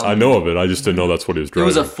 I know of it. I just didn't know that's what he was It driving.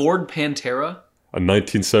 was a Ford Pantera. A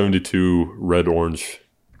 1972 red-orange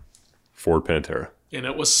Ford Pantera. And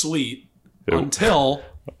it was sweet It- until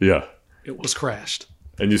Yeah. it was crashed.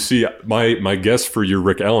 And you see, my guess for your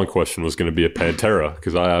Rick Allen question was going to be a Pantera,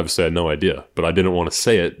 because I obviously had no idea. But I didn't want to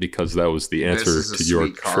say it because that was the This answer is a to your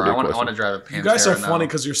sweet car. trivia I want question. to drive a Pantera. You guys are now. funny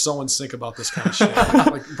because you're so in sync about this kind of shit.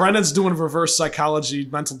 Like Brendan's doing reverse psychology,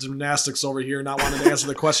 mental gymnastics over here, not wanting to answer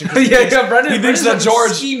the question. 'cause he thinks- Brendan. He thinks Brendan's that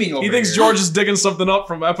George. scheming over He thinks here. George is digging something up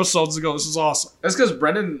from episodes ago. This is awesome. That's because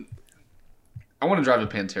Brendan. I want to drive a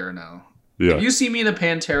Pantera now. Yeah, If you see me in a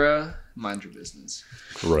Pantera, mind your business.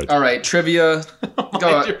 right. All right, trivia.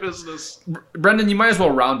 Go. Mind your business. Brendan, you might as well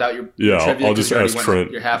round out your Yeah, I'll- trivia. I'll 'cause just you already ask went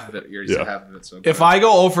Trent. Your half of it. You already Yeah. said half of it. So If I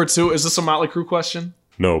go over 2, is this a Motley Crue question?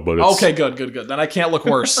 No, but it's Okay, good. Then I can't look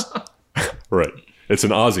worse. right. It's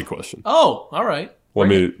an Ozzy question. Oh, all right. Let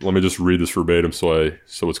me just read this verbatim so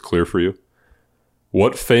it's clear for you.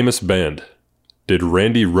 What famous band did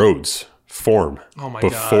Randy Rhoads form Oh my God.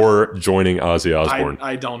 before joining Ozzy Osbourne?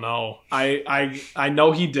 I don't know. I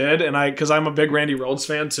know he did, and because I'm a big Randy Rhoads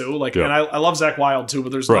fan too. Like, Yeah. and I love Zach Wild too,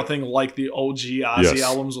 but there's Right. nothing like the OG Ozzy Yes.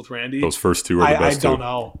 albums with Randy. Those first two are the I best don't two.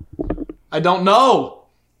 know. I don't know.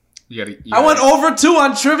 you gotta, I went over 2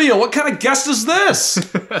 on trivia. What kind of guest is this?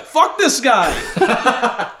 Fuck this guy.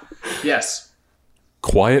 Yes.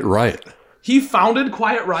 Quiet Riot. He founded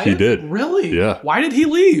Quiet Riot. He did. Really? Yeah. Why did he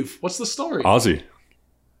leave? What's the story? Ozzy.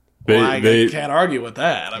 Well, I can't argue with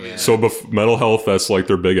that. I mean, So Metal Health, that's like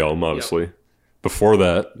their big album, obviously. Before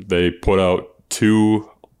that, they put out 2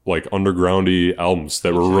 like undergroundy albums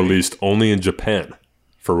that were released only in Japan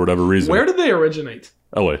for whatever reason. where did they originate?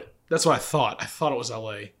 LA. That's what I thought. I thought it was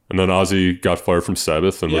L.A. And then Ozzy got fired from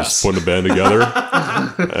Sabbath and Yes. was putting a band together.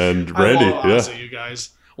 And Randy, I love yeah. Ozzy, you guys.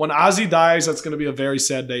 when Ozzy dies, that's going to be a very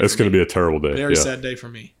sad day. It's going to be a terrible day. Very sad day for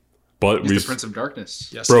me. But he's the Prince of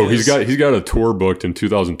Darkness. Yes, bro, he's got a tour booked in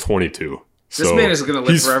 2022. This so man is going to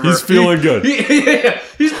live forever. He's feeling good.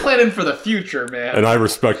 He's planning for the future, man. And I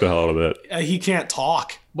respect the hell out of that. He can't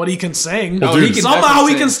talk, but he can sing. Well, dude, somehow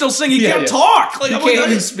he can still sing. He can't talk. Like, he can't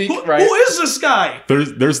even speak right. Who is this guy?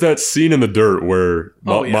 There's that scene in The Dirt where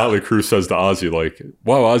Motley Crue says to Ozzy, like,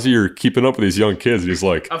 wow, Ozzy, you're keeping up with these young kids. And he's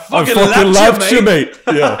like, I fucking left you, mate.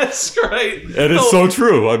 Yeah. That's great. And it's so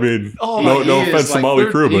true. I mean, no offense to Motley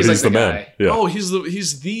Crue, but he's the man. Yeah. Oh, he's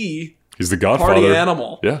the godfather. Party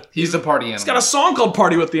animal. Yeah. He's the party animal. He's got a song called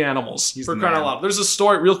Party with the Animals. For crying out loud. There's a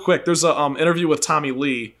story, real quick. There's a interview with Tommy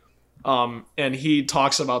Lee, and he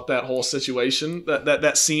talks about that whole situation,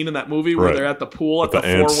 that scene in that movie where they're at the pool at the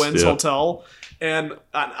Four Winds Hotel, and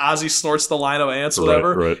Ozzy snorts the line of ants,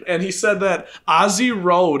 whatever. Right. And he said that Ozzy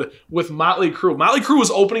rode with Motley Crue. Motley Crue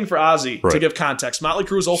was opening for Ozzy, to give context. Motley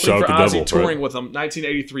Crue was opening for Ozzy, touring with him,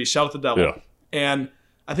 1983, Shout at the Devil. Yeah. And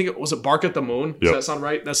I think it was Bark at the Moon. Does that sound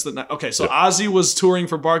right? That's the okay. So Yep. Ozzy was touring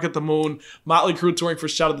for Bark at the Moon. Motley Crue touring for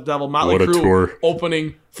Shout at the Devil. Motley What a Crue tour.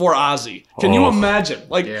 opening for Ozzy. Can you imagine?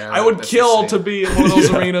 Like, I would kill to be in one of those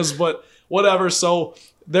arenas, but whatever. So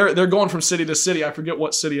they're going from city to city. I forget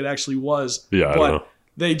what city it actually was. Yeah, I but don't know.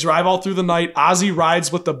 they drive all through the night. Ozzy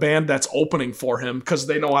rides with the band that's opening for him because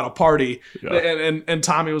they know how to party. Yeah. And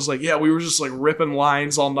Tommy was like, yeah, we were just like ripping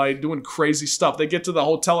lines all night, doing crazy stuff. They get to the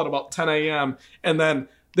hotel at about 10 a.m. and then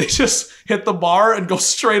they just hit the bar and go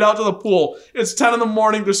straight out to the pool. It's 10 in the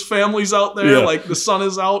morning. There's families out there. Like, the sun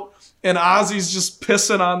is out. And Ozzy's just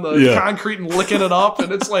pissing on the concrete and licking it up.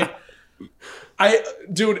 And it's like,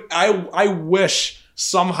 I wish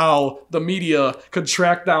somehow the media could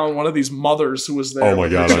track down one of these mothers who was there. Oh, my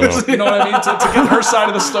God, I know. You know what I mean? To get her side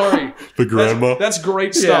of the story. The grandma. That's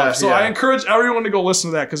great stuff. So I encourage everyone to go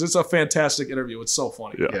listen to that because it's a fantastic interview. It's so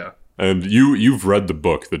funny. Yeah. And you've read the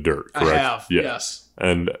book, The Dirt, correct? I have, yes.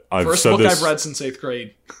 And I've First said book this, I've read since 8th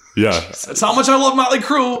grade. Yeah. That's how much I love Motley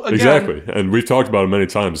Crue. Again. Exactly. And we've talked about it many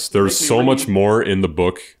times. There's so much more in the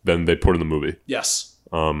book than they put in the movie. Yes.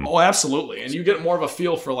 Oh, absolutely. And you get more of a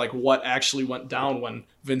feel for like what actually went down when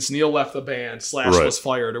Vince Neil left the band, Slash was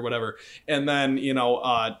fired or whatever. And then,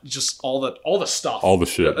 just all the stuff. All the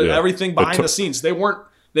shit. Everything behind the scenes. They weren't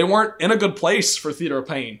in a good place for Theater of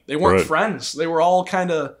Pain. They weren't friends. They were all kind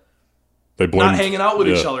of not hanging out with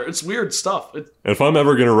each other. It's weird stuff. If I'm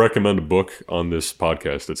ever going to recommend a book on this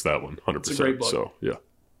podcast, it's that one, 100%. It's a great book. So,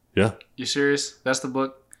 yeah. You serious? That's the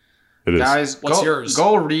book? It is. Guys, what's yours?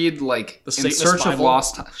 Go read, like, The In Satanist Search Bible? of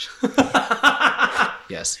Lost Time.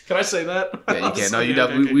 Yes. Can I say that? Yeah, you can. No,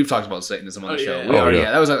 Okay. We've talked about Satanism on the show.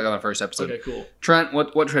 Yeah. That was on the first episode. Okay, cool. Trent,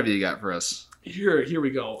 what trivia you got for us? Here we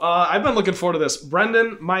go. I've been looking forward to this.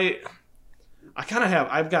 Brendan,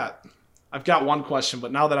 I've got one question,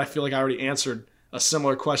 but now that I feel like I already answered a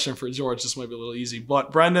similar question for George, this might be a little easy.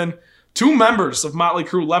 But Brendan, 2 members of Motley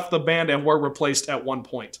Crue left the band and were replaced at one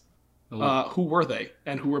point. Who were they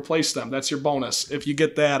and who replaced them? That's your bonus. If you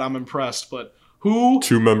get that, I'm impressed. But who?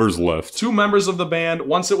 2 members left. 2 members of the band.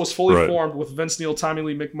 Once it was fully formed with Vince Neil, Tommy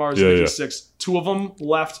Lee, Mick Mars, Mickey Six. 2 of them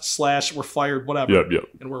left / were fired, whatever. Yep.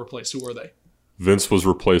 And were replaced. Who were they? Vince was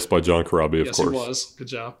replaced by John Corabi, of course. Yes, he was. Good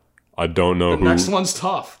job. I don't know who. The next one's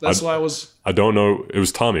tough. That's why I was. I don't know. It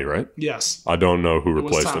was Tommy, right? Yes. I don't know who It was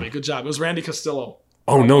replaced Tommy. him. Good job. It was Randy Castillo.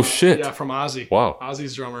 Oh, no shit. Yeah, from Ozzy. Wow.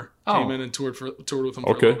 Ozzy's drummer came in and toured with him for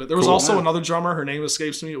a little bit. There was cool. also another drummer. Her name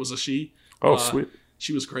escapes me. It was a she. Oh, sweet.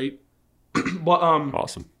 She was great. But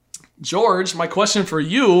Awesome. George, my question for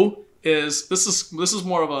you is this is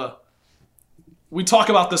more of a. We talk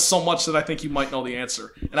about this so much that I think you might know the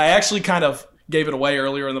answer, and I actually kind of gave it away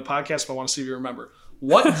earlier in the podcast, but I want to see if you remember.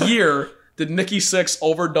 What year did Nikki Sixx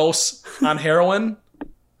overdose on heroin?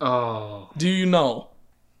 Oh. Do you know?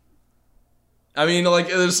 I mean, like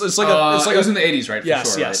it was in the 80s, right?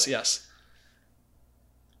 Yes.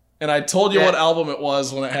 And I told you what album it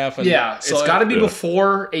was when it happened. Yeah, so it's got to be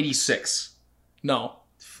before 86. No.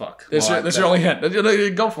 Fuck. That's your only hint.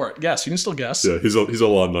 Go for it. Guess. You can still guess. Yeah, he's a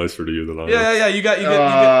lot nicer to you than I am. Yeah. You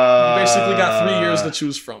basically got 3 years to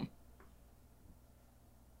choose from.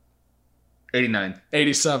 89.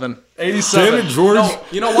 87. Damn it, George. No,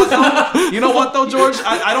 you know what though, George?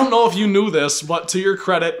 I don't know if you knew this, but to your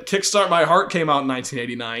credit, Kickstart My Heart came out in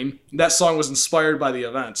 1989. That song was inspired by the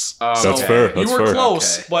events. That's fair. You were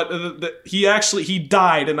close, but he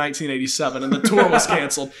died in 1987, and the tour was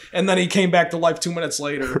canceled. And then he came back to life 2 minutes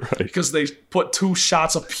later because they put 2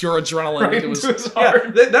 shots of pure adrenaline into his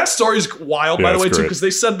heart. That story's wild, by the way, too, because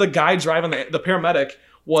they said the guy driving the paramedic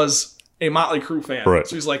was a Motley Crue fan. Right.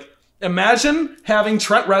 So he's like, imagine having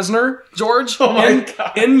Trent Reznor, George,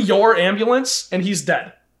 in your ambulance, and he's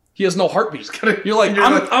dead. He has no heartbeat. You're like,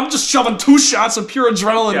 I'm just shoving 2 shots of pure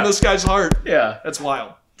adrenaline in this guy's heart. Yeah. That's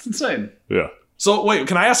wild. It's insane. Yeah. So wait,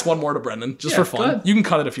 can I ask one more to Brendan, just for go fun? ahead. You can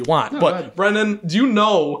cut it if you want. No, go ahead. But Brendan, do you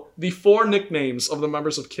know the 4 nicknames of the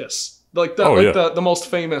members of Kiss? The most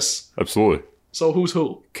famous. Absolutely. So who's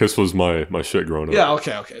who? Kiss was my shit growing up. Yeah,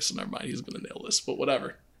 okay. So never mind. He's gonna nail this, but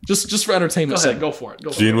whatever. Just for entertainment's sake, go for it.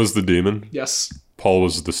 Gene was the demon. Yes. Paul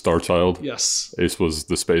was the Star Child. Yes. Ace was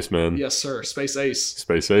the spaceman. Yes, sir. Space Ace.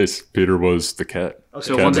 Space Ace. Peter was the cat. Okay.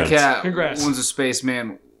 So one's a cat, Congrats. one's a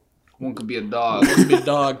spaceman, one could be a dog. Big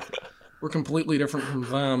dog. We're completely different from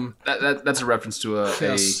them. That's a reference to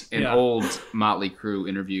an old Motley Crue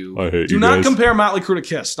interview. I hate Do you not guys. compare Motley Crue to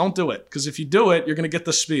Kiss. Don't do it. Because if you do it, you're going to get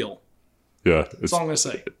the spiel. Yeah. That's all I'm going to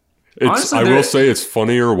say. Honestly, I will say it's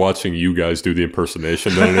funnier watching you guys do the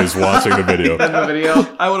impersonation than it is watching the video. The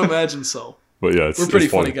video. I would imagine so. But yeah, We're pretty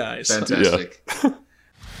it's funny guys. Fantastic.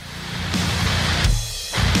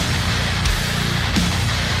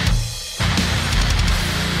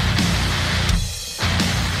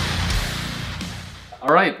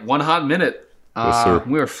 All right, 1 hot minute. Yes, sir.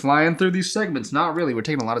 We are flying through these segments. Not really. We're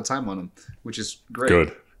taking a lot of time on them, which is great.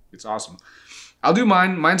 Good. It's awesome. I'll do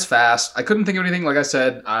mine. Mine's fast. I couldn't think of anything. Like I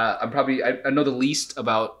said, I know the least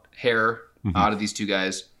about hair out of these 2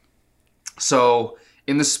 guys. So,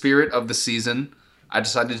 in the spirit of the season, I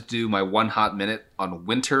decided to do my 1 hot minute on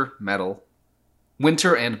winter metal.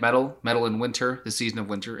 Winter and metal. Metal and winter. The season of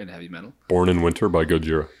winter and heavy metal. Born in Winter by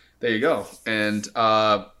Gojira. There you go. And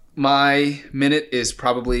my minute is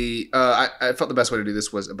probably... I felt the best way to do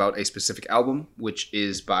this was about a specific album, which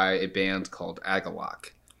is by a band called Agalloch.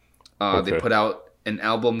 They put out an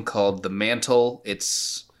album called The Mantle.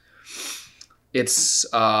 It's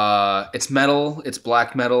metal. It's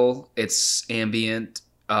black metal. It's ambient.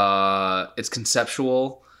 It's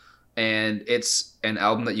conceptual, and it's an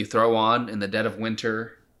album that you throw on in the dead of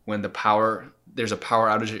winter when there's a power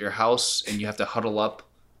outage at your house and you have to huddle up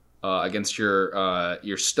against your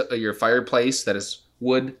fireplace that is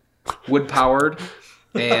wood powered,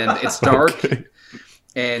 and it's dark. Okay.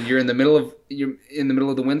 And you're in the middle of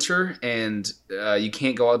the winter, and you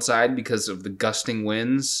can't go outside because of the gusting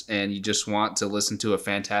winds, and you just want to listen to a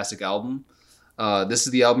fantastic album. This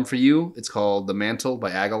is the album for you. It's called The Mantle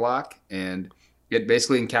by Agalloch, and it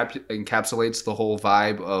basically encapsulates the whole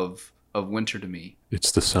vibe of winter to me.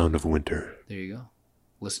 It's the sound of winter. There you go.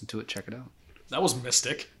 Listen to it. Check it out. That was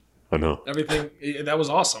mystic. I know. Everything. That was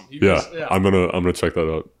awesome. You Yeah, guys- I'm gonna check that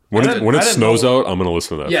out. When I it didn't snows know- out, I'm gonna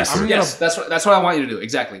listen to that. Yes, for sure. yes, that's what I want you to do.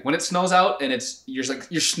 Exactly. When it snows out and you're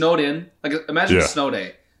snowed in. Like imagine a snow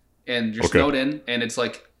day, and you're snowed in, and it's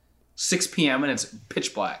like 6 p.m. and it's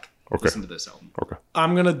pitch black. Okay. Listen to this album. Okay.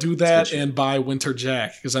 I'm going to do that and buy Winter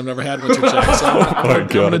Jack because I've never had Winter Jack. So I'm God.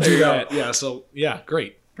 going to do that. Yeah. So, yeah,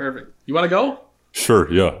 great. Perfect. You want to go? Sure.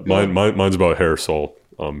 Yeah. Mine's about hair, so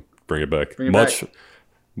I'll bring it back. Bring it back.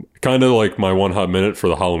 Kind of like my 1 hot minute for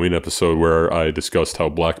the Halloween episode where I discussed how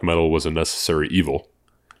black metal was a necessary evil.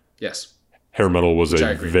 Yes. Hair metal was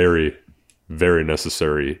I a agree. very, very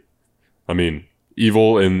necessary. I mean,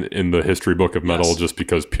 evil in the history book of metal Yes. just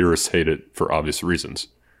because purists hate it for obvious reasons.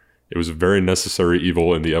 It was a very necessary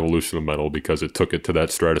evil in the evolution of metal because it took it to that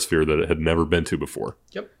stratosphere that it had never been to before.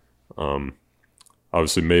 Yep.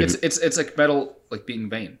 Obviously made It's like metal like being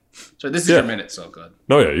vain. So this is your minute, so good.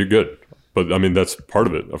 No, yeah, you're good. But I mean, that's part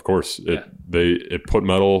of it, of course. It put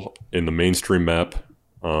metal in the mainstream map.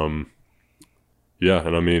 Yeah,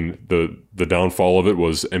 and I mean the downfall of it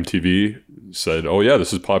was MTV said, "Oh yeah,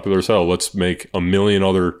 this is popular as hell. Let's make a million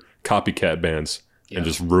other copycat bands and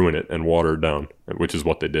just ruin it and water it down," which is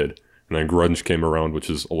what they did. And then grunge came around, which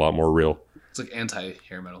is a lot more real. It's like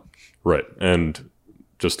anti-hair metal. Right. And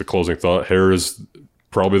just a closing thought, hair is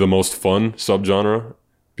probably the most fun subgenre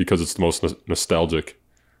because it's the most nostalgic.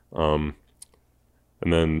 And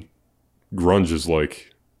then grunge is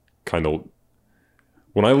like kind of,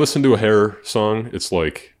 when I listen to a hair song, it's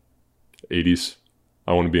like 80s.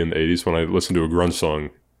 I want to be in the 80s. When I listen to a grunge song,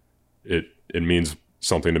 it means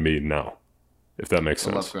something to me now, if that makes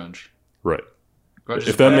I love sense. grunge. Right. Grunge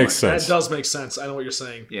If that makes sense. That does make sense. I know what you're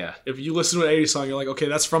saying. Yeah. If you listen to an 80s song, you're like, okay,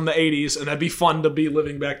 that's from the 80s, and that'd be fun to be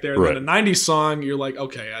living back there. And Right. then a 90s song, you're like,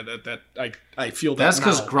 okay, I feel that. That's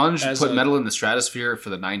because now grunge as put a- metal in the stratosphere for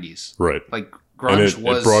the 90s. Right. Like And grunge it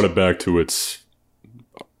was brought it back to its,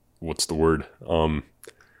 what's the word?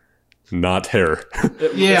 Not hair.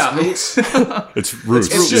 yeah. It's It's roots.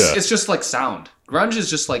 It's just like sound. Grunge is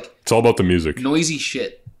just like It's all about the music. noisy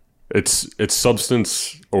shit. It's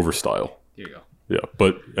substance over style. Here you go. Yeah.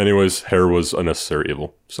 But anyways, hair was a necessary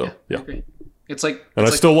evil. So I yeah. agree. It's like And I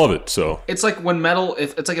it's like, still love it. So it's like when metal.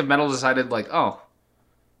 If metal decided like, oh,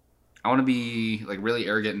 I want to be like really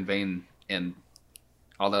arrogant and vain and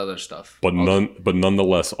all that other stuff. But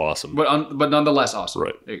nonetheless awesome. But nonetheless awesome.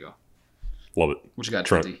 Right. There you go. Love it. What you got,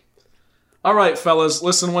 Trent? Trenty? All right, fellas.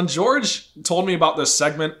 Listen, when George told me about this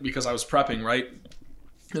segment, because I was prepping, right?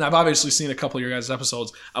 And I've obviously seen a couple of your guys'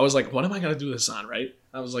 episodes. I was like, what am I going to do this on, right?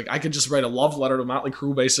 I was like, I could just write a love letter to Motley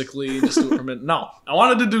Crue, basically, just do it for a minute. No, I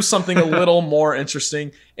wanted to do something a little more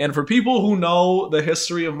interesting. And for people who know the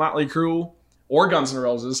history of Motley Crue or Guns N'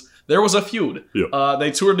 Roses, there was a feud. Yeah.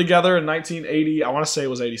 They toured together in 1980. I want to say it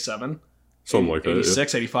was 87. Something like that.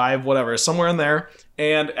 86, 85, whatever, somewhere in there.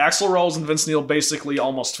 And Axl Rose and Vince Neil basically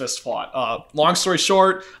almost fist fought. Long story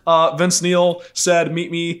short, Vince Neil said, meet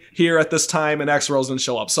me here at this time, and Axl Rose didn't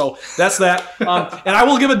show up. So that's that. And I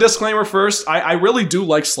will give a disclaimer first. I really do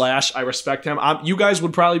like Slash. I respect him. You guys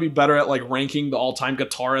would probably be better at like ranking the all-time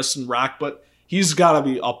guitarists in rock, but he's got to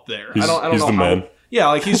be up there. I don't He's know the how. man. Yeah,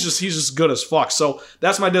 like he's just good as fuck. So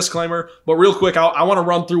that's my disclaimer. But real quick, I want to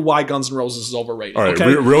run through why Guns N' Roses is overrated. All right,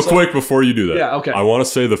 okay? real quick before you do that. Yeah, okay. I want to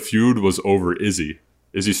say the feud was over Izzy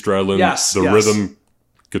Stradlin, Yes, the yes. rhythm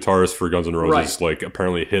guitarist for Guns N' Roses, Right. like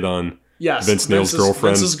apparently hit on Yes, Vince Neil's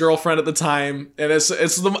girlfriend. Vince's girlfriend at the time, and it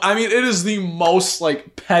is the most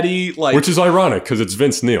like petty, like which is ironic because it's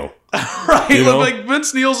Vince Neil. right. you know? Like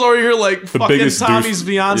Vince Neil's over here like fucking biggest Tommy's douche-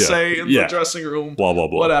 fiance yeah, in yeah. the dressing room. Blah blah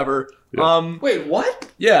blah. Whatever. Yeah. Wait, what?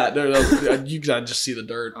 Yeah, you gotta just see the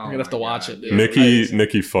dirt. You're gonna have to my watch God. it. Dude.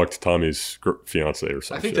 Nikki fucked Tommy's fiance or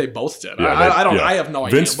something. I think they both did. Yeah, I don't. yeah. I have no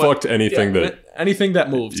idea. Vince but fucked anything yeah, that. anything that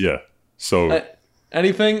moved. Yeah. So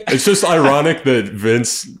Anything. it's just ironic that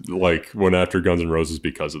Vince like went after Guns N' Roses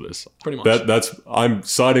because of this. Pretty much. I'm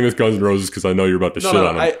siding with Guns N' Roses because I know you're about to shit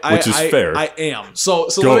on him, which is fair. I am. So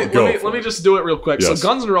Go let me just do it real quick. Yes. So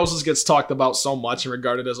Guns N' Roses gets talked about so much and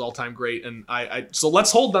regarded as all time great, and so let's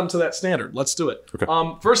hold them to that standard. Let's do it.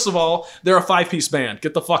 Okay. First of all, they're a 5-piece band.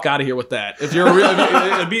 Get the fuck out of here with that. If you're a real,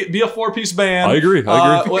 be a 4-piece band. I agree.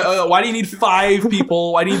 Why do you need 5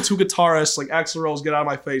 people? Why do you need 2 guitarists? Like Axl Rose, get out of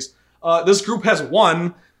my face. This group has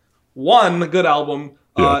one good album.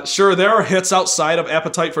 Yeah. Sure, there are hits outside of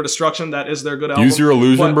Appetite for Destruction. That is their good album. Use Your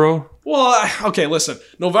Illusion, But- bro. Well, okay, listen.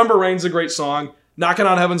 November Rain's a great song. Knocking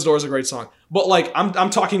on Heaven's Door is a great song. But like, I'm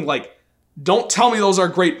talking like, don't tell me those are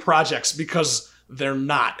great projects because they're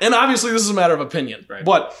not. And obviously, this is a matter of opinion. Right.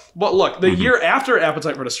 But look, the year after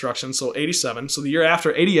Appetite for Destruction, so 87. So the year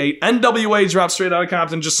after 88, NWA dropped Straight Outta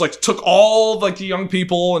Compton, just like took all like the young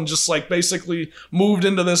people and just like basically moved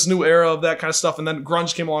into this new era of that kind of stuff. And then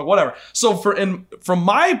grunge came along, whatever. So from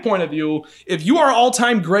my point of view, if you are all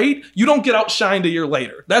time great, you don't get outshined a year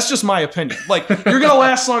later. That's just my opinion. Like you're gonna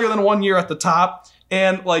last longer than 1 year at the top.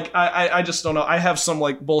 And like I just don't know. I have some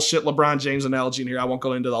like bullshit LeBron James analogy in here. I won't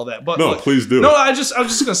go into all that. But No, look, please do. No, I was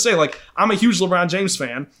just gonna say like I'm a huge LeBron James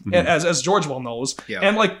fan, as George well knows. Yeah.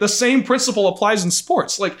 And like the same principle applies in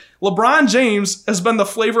sports. Like LeBron James has been the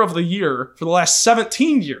flavor of the year for the last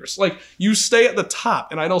 17 years. Like you stay at the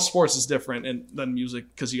top. And I know sports is different than music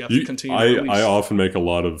because you have to continue. to release. I often make a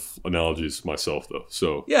lot of analogies myself though.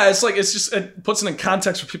 So Yeah, it puts it in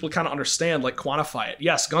context for people to kind of understand, like quantify it.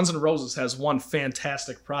 Yes, Guns N' Roses has one fantastic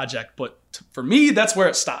project, but for me, that's where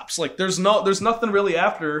it stops. Like there's nothing really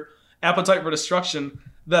after Appetite for Destruction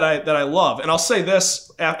that I love. And I'll say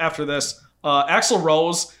this after this, Axl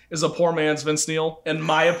Rose is a poor man's Vince Neil, in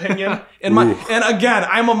my opinion. And again,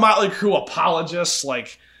 I'm a Motley Crue apologist.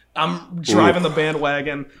 Like I'm driving the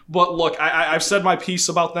bandwagon. But look, I've said my piece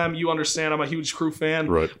about them. You understand I'm a huge Crue fan.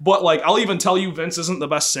 Right. But like I'll even tell you Vince isn't the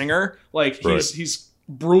best singer. Like he's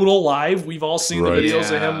brutal live. We've all seen the Right.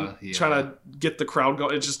 videos of him trying to get the crowd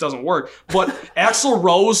going. It just doesn't work. But Axl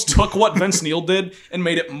Rose took what Vince Neil did and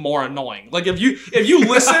made it more annoying. Like if you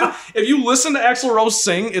listen to Axl Rose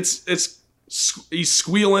sing, he's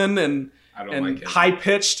squealing and like it. high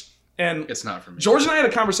pitched. And It's not for me. George and I had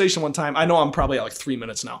a conversation one time. I know I'm probably at like 3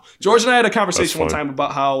 minutes now. George and I had a conversation one That's fine. time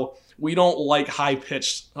about how we don't like high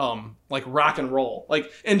pitched like rock and roll.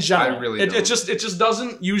 Like in general. I really it don't. just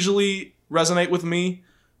doesn't usually resonate with me.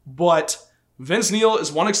 But Vince Neil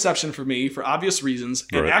is one exception for me for obvious reasons.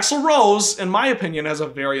 And Right. Axl Rose, in my opinion, has a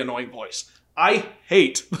very annoying voice. I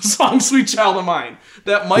hate the song "Sweet Child of Mine."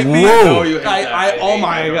 That might be. Whoa. know you hate that. Oh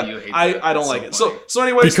my I know god! you hate that. I don't It's like so it. funny. So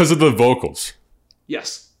anyways, because of the vocals.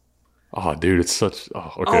 yes. Oh, dude, it's such.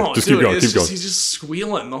 Oh, okay. Oh, Just dude, keep going. it's Keep going. He's just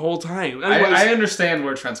squealing the whole time. I understand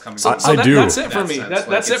where Trent's coming from. So I do. That's it for me. That sense,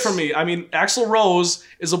 That's like, it for me. I mean, Axl Rose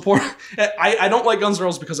is a poor. I don't like Guns N'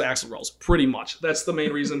 Roses because of Axl Rose. Pretty much. That's the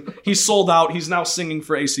main reason. He's sold out. He's now singing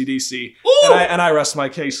for AC/DC. And I rest my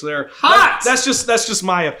case there. Hot! That's just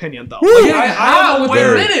my opinion, though. Getting I hot am with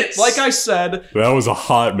aware. the minutes. Like I said, That was a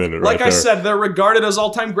hot minute, like right I there. said, they're regarded as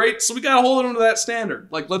all-time great, so we gotta hold them to that standard.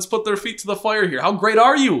 Like, let's put their feet to the fire here. How great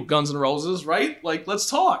are you, Guns N' Roses? Right? Like, let's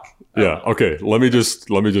talk. Yeah. Okay. Let me just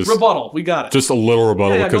Rebuttal. We got it. just a little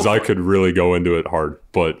rebuttal Yeah, because go I for it. could really go into it hard,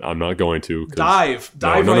 but I'm not going to. 'cause- Dive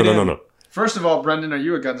No, right in. no. First of all, Brendan, are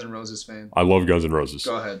you a Guns N' Roses fan? I love Guns N' Roses.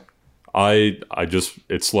 Go ahead. I just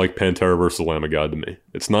it's like Pantera versus the Lamb of God to me.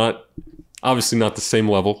 It's not obviously not the same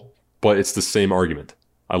level, but it's the same argument.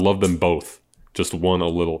 I love them both. Just one a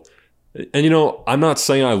little. And I'm not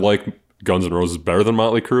saying I like Guns N' Roses better than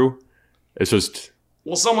Motley Crue. It's just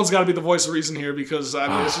Well, someone's got to be the voice of reason here because I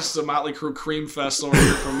mean it's just a Motley Crue cream fest over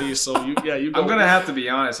here for me. So you go. I'm gonna have to be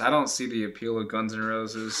honest. I don't see the appeal of Guns N'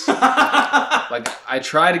 Roses. Like I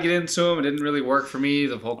tried to get into them, it didn't really work for me.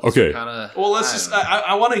 The vocals Okay. were kind of. Well, let's just.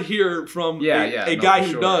 I want to hear from a no, guy for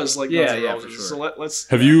who sure. does like Yeah, Guns N' yeah, Roses. for sure. So let's.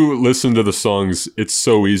 have you listened to the songs "It's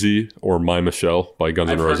So Easy" or "My Michelle" by Guns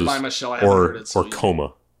N' I've heard Roses, My Michelle, I haven't or heard it, so or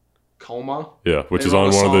 "Coma"? Coma. Yeah, which They is wrote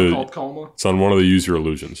on a one of song the. called Coma. It's on one of the Use Your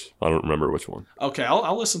Illusions. I don't remember which one. Okay,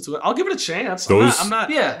 I'll listen to it. I'll give it a chance. Those- I'm not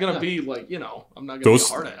Yeah, gonna yeah. be like I'm not gonna Those,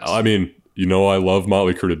 be a hard ass. I mean, I love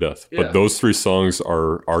Motley Crue to death, Yeah. but those three songs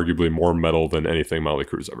are arguably more metal than anything Motley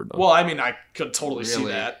Crue's ever done. well, I mean, I could totally see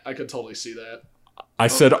Really? that. I could totally see that. I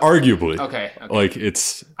said arguably. Okay. Like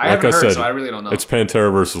it's I like haven't I heard, said, so I really don't know. it's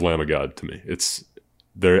Pantera versus Lamb of God to me. It's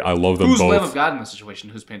there. I love them Who's both. Lamb of God in this situation?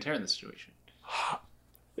 Who's Pantera in this situation?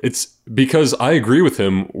 It's because I agree with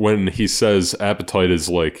him when he says Appetite is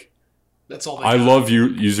like That's all. I love you.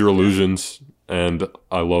 Use Your Illusions, and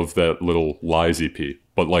I love that little Lies EP.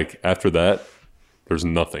 But like after that, there's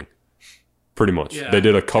nothing. Pretty much, Yeah. they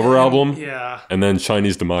did a cover album. Yeah. And then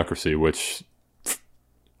Chinese Democracy, which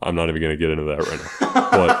I'm not even going to get into that right now.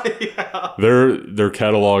 But Yeah. their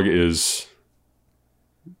catalog is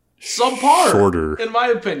Subpar. shorter. In my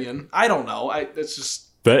opinion, I don't know. It's just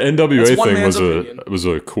That NWA That's one thing man's was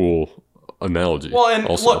opinion. a cool analogy. well, and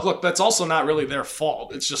also. look, that's also not really their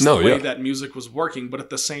fault. It's just No, the way yeah. that music was working. But at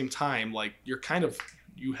the same time, like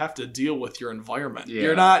you have to deal with your environment.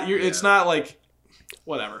 Yeah. It's not like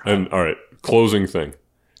whatever. And all right, closing thing.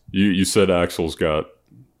 You said Axel's got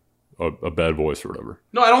a bad voice or whatever.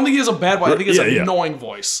 No, I don't think he has a bad voice. I think he has Yeah, an yeah. annoying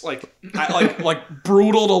voice. Like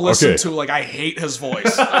brutal to listen Okay. to. Like I hate his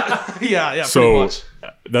voice. yeah, pretty So much.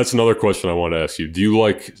 that's another question I want to ask you. Do you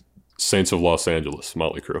like Saints of Los Angeles,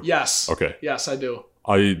 Motley Crue? Yes. Okay. Yes, I do.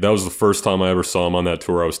 That was the first time I ever saw him on that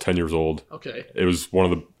tour. I was 10 years old. Okay. It was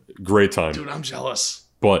one of the great times. Dude, I'm jealous.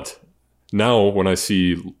 But now when I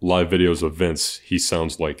see live videos of Vince, he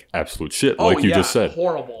sounds like absolute shit, Oh, like you yeah, just said.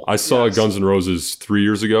 horrible. I saw Yes. Guns N' Roses 3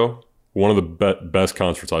 years ago. One of the best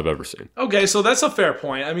concerts I've ever seen. Okay, so that's a fair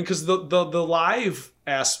point. I mean, because the live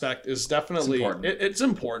aspect is definitely important. it's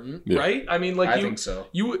important, Yeah. right? I mean, like I you think so.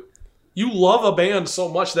 you love a band so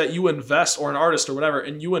much that you invest, or an artist or whatever,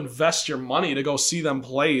 and you invest your money to go see them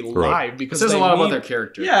play live Right. because It says a they lot mean, about their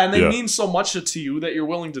character. Yeah, and they Yeah. mean so much to you that you're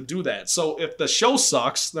willing to do that. So if the show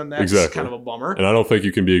sucks, then that's Exactly. kind of a bummer. And I don't think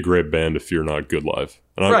you can be a great band if you're not good live.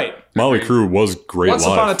 And Right. Motley Crue was great Once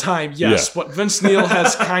live. upon a time, yes, Yeah. but Vince Neil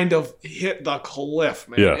has kind of hit the cliff,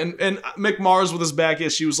 man. Yeah. And Mick Mars with his back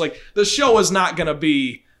issues, like the show is not going to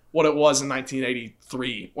be what it was in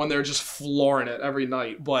 1983 when they're just flooring it every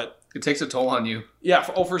night. But It takes a toll on you. yeah,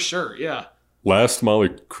 for sure, yeah. Last Motley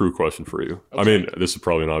Crue question for you. I mean, this is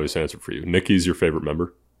probably an obvious answer for you. Nikki's your favorite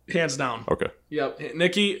member? Hands down. Okay. Yep,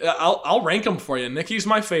 Nikki, I'll rank him for you. Nikki's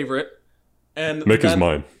my favorite, and Mick is then-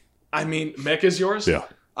 mine. I mean, Mick is yours. Yeah.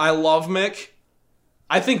 I love Mick.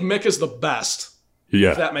 I think Mick is the best.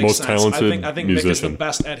 Yeah. If that makes Most sense. talented I think Mick is the musician.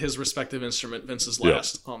 best at his respective instrument. Vince is Yeah.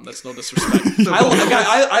 last. That's no disrespect.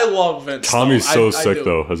 I love Vince. Tommy's though. so I sick do.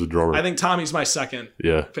 though as a drummer. I think Tommy's my second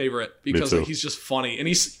yeah. favorite because too. he's just funny, and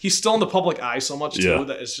he's still in the public eye so much too Yeah.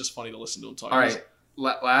 that it's just funny to listen to him talk. All right.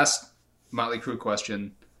 Last Motley Crue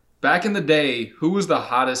question. Back in the day, who was the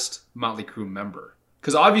hottest Motley Crue member?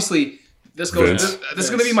 Because obviously, this Vince. is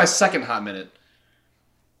going to be my second hot minute.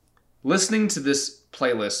 Listening to this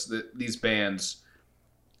playlist, these bands,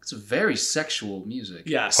 it's very sexual music.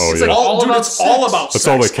 Yes. Oh, It's yeah. like all dude, about it's all sex. about That's sex.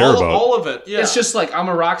 all they care about. All of it. Yeah. It's just like I'm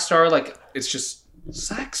a rock star. Like it's just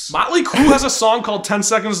sex. Motley Crue has a song called 10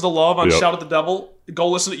 Seconds to Love on Yep. Shout at the Devil. Go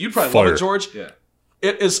listen to it. You'd probably love Fire. it, George. Yeah.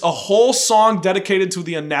 It is a whole song dedicated to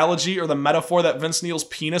the analogy or the metaphor that Vince Neil's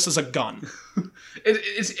penis is a gun.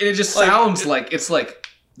 It just sounds like it's like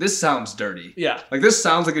this sounds dirty. Yeah. Like this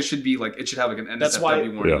sounds like it should be like it should have like an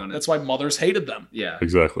NSFW warning on it. That's why mothers hated them. Yeah.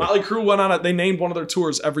 Exactly. Motley Crue went on it. They named one of their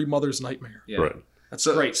tours Every Mother's Nightmare. Yeah. Right. That's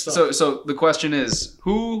great stuff. So the question is,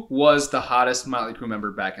 who was the hottest Motley Crue member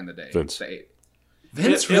back in the day? Vince.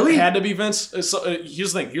 Vince, It really? had to be Vince. So,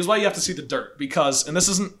 here's the thing. Here's why you have to see the dirt. Because, and this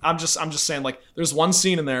isn't, I'm just saying, like, there's one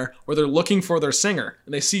scene in there where they're looking for their singer,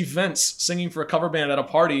 and they see Vince singing for a cover band at a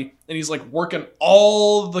party, and he's, like, working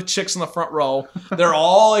all the chicks in the front row. They're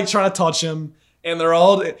all, like, trying to touch him, and they're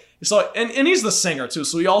all, so, and he's the singer, too,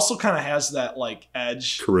 so he also kind of has that, like,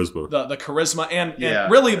 edge. Charisma. The charisma, and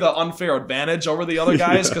really the unfair advantage over the other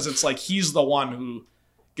guys, because it's, like, he's the one who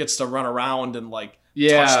gets to run around and, like,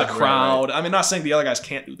 touch the crowd. Right. I mean, not saying the other guys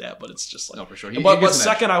can't do that, but it's just like. No, for sure. But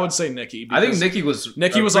second, I would say Nikki. I think Nikki was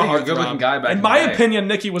a hard good-looking guy back in my opinion.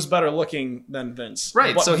 Nikki was better looking than Vince.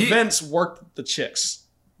 Right. But so Vince worked the chicks.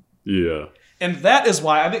 Yeah. And that is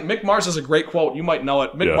why I think Mick Mars has a great quote. You might know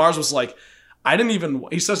it. Mick Mars was like,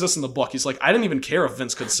 he says this in the book. He's like, I didn't even care if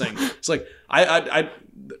Vince could sing. It's like,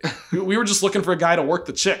 we were just looking for a guy to work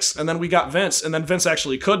the chicks, and then we got Vince, and then Vince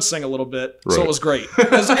actually could sing a little bit, so it was great.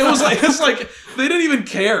 It's like they didn't even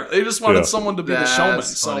care; they just wanted someone to be the showman.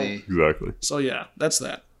 Funny. Exactly. So yeah, that's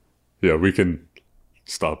that. Yeah, we can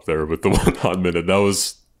stop there with the 1 hot minute. That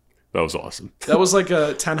was awesome. That was like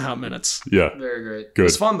 10 hot minutes. Yeah, Very great. good. It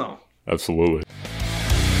was fun though. Absolutely.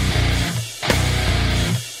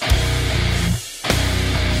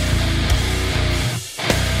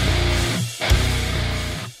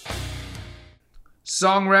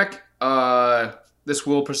 Song rec. This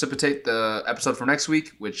will precipitate the episode for next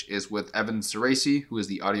week, which is with Evan Cerasi, who is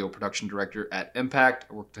the audio production director at Impact.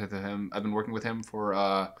 I've been working with him for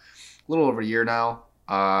a little over a year now.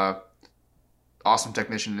 Awesome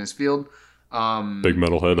technician in his field. Big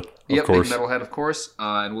metalhead, of course. Big metalhead, of course.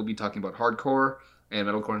 And we'll be talking about hardcore and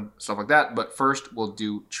metalcore and stuff like that. But first, we'll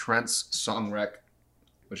do Trent's song rec.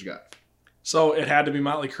 What you got? So it had to be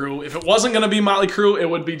Motley Crue. If it wasn't going to be Motley Crue, it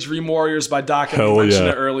would be Dream Warriors by Doc. And you mentioned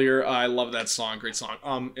it earlier. I love that song. Great song.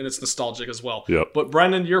 And it's nostalgic as well. Yep. But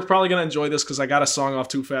Brendan, you're probably going to enjoy this because I got a song off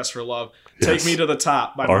Too Fast for Love. Take Me to the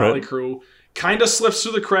Top by Motley Crue. Kind of slips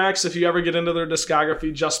through the cracks if you ever get into their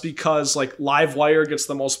discography, just because like Live Wire gets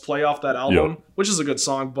the most play off that album, which is a good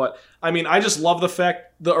song. But I mean, I just love the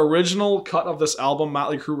fact the original cut of this album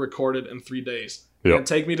Motley Crue recorded in 3 days. Yep. And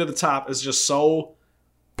Take Me to the Top is just so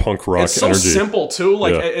punk rock it's so energy. Simple too.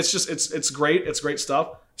 Like it's just it's great. It's great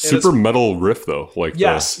stuff. Super metal riff though. Like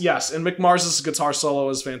yes. And Mick Mars' guitar solo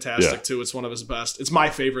is fantastic too. It's one of his best. It's my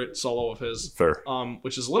favorite solo of his. Fair.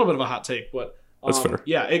 Which is a little bit of a hot take, but that's fair.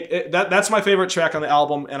 Yeah, that's my favorite track on the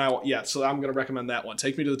album, and so I'm gonna recommend that one.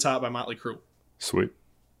 Take Me to the Top by Motley Crue. Sweet.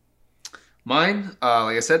 Mine,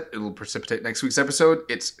 like I said, it will precipitate next week's episode.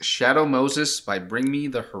 It's Shadow Moses by Bring Me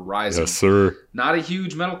the Horizon. Yes, sir. Not a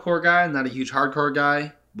huge metalcore guy, not a huge hardcore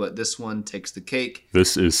guy, but this one takes the cake.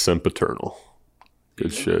 This is Sempiternal.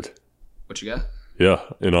 Good shit. What you got? Yeah,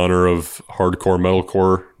 in honor of hardcore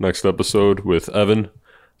metalcore next episode with Evan,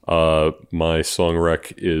 my song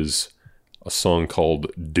rec is a song called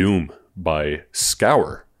Doom by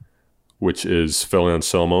Scour, which is Phil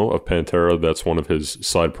Anselmo of Pantera. That's one of his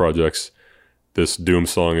side projects. This Doom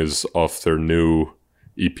song is off their new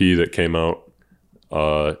EP that came out.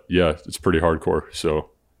 It's pretty hardcore. So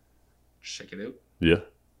check it out. Yeah.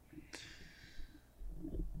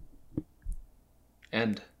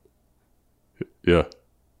 End. Yeah.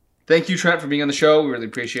 Thank you, Trent, for being on the show. We really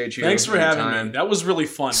appreciate you. Thanks for having me. That was really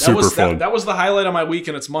fun. Super fun. That was the highlight of my week,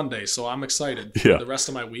 and it's Monday, so I'm excited for the rest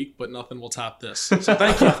of my week, but nothing will top this. So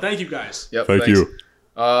thank you. Thank you, guys. Yep, thanks. You.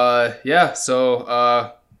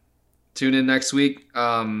 So tune in next week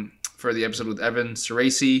for the episode with Evan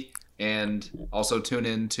Cerasi, and also tune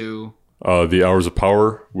in to The Hours of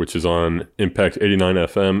Power, which is on Impact 89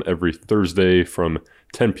 FM every Thursday from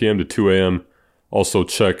 10 p.m. to 2 a.m. Also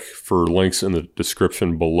check for links in the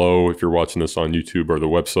description below if you're watching this on YouTube or the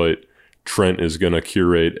website. Trent is going to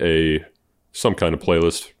curate some kind of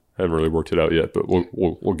playlist. Haven't really worked it out yet, but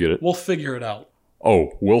we'll get it. We'll figure it out.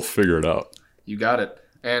 Oh, we'll figure it out. You got it.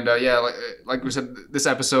 And like we said, this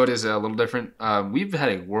episode is a little different. We've had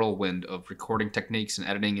a whirlwind of recording techniques and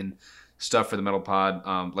editing and stuff for the Metal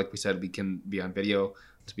Pod. Like we said, we can be on video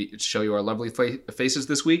to show you our lovely faces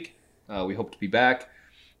this week. We hope to be back.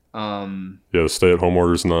 The stay-at-home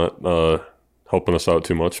order's not helping us out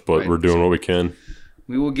too much, but we're doing what we can.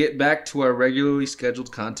 We will get back to our regularly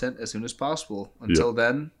scheduled content as soon as possible. Until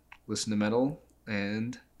then, listen to metal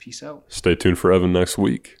and peace out. Stay tuned for Evan next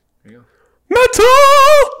week. There you go.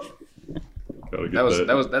 Metal! Gotta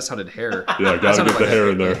get that sounded hair. Yeah, gotta get the hair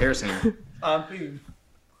in there. Hair singer. On theme.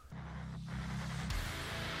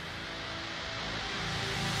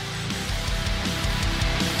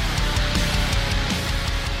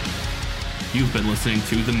 You've been listening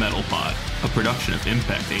to The Metal Pod, a production of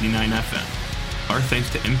Impact 89 FM. Our thanks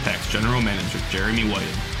to Impact's General Manager Jeremy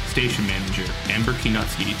Whiting, Station Manager Amber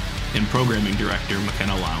Kienutsky, and Programming Director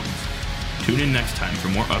McKenna Lowndes. Tune in next time for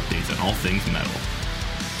more updates on all things metal.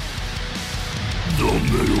 The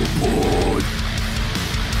Metal Pod!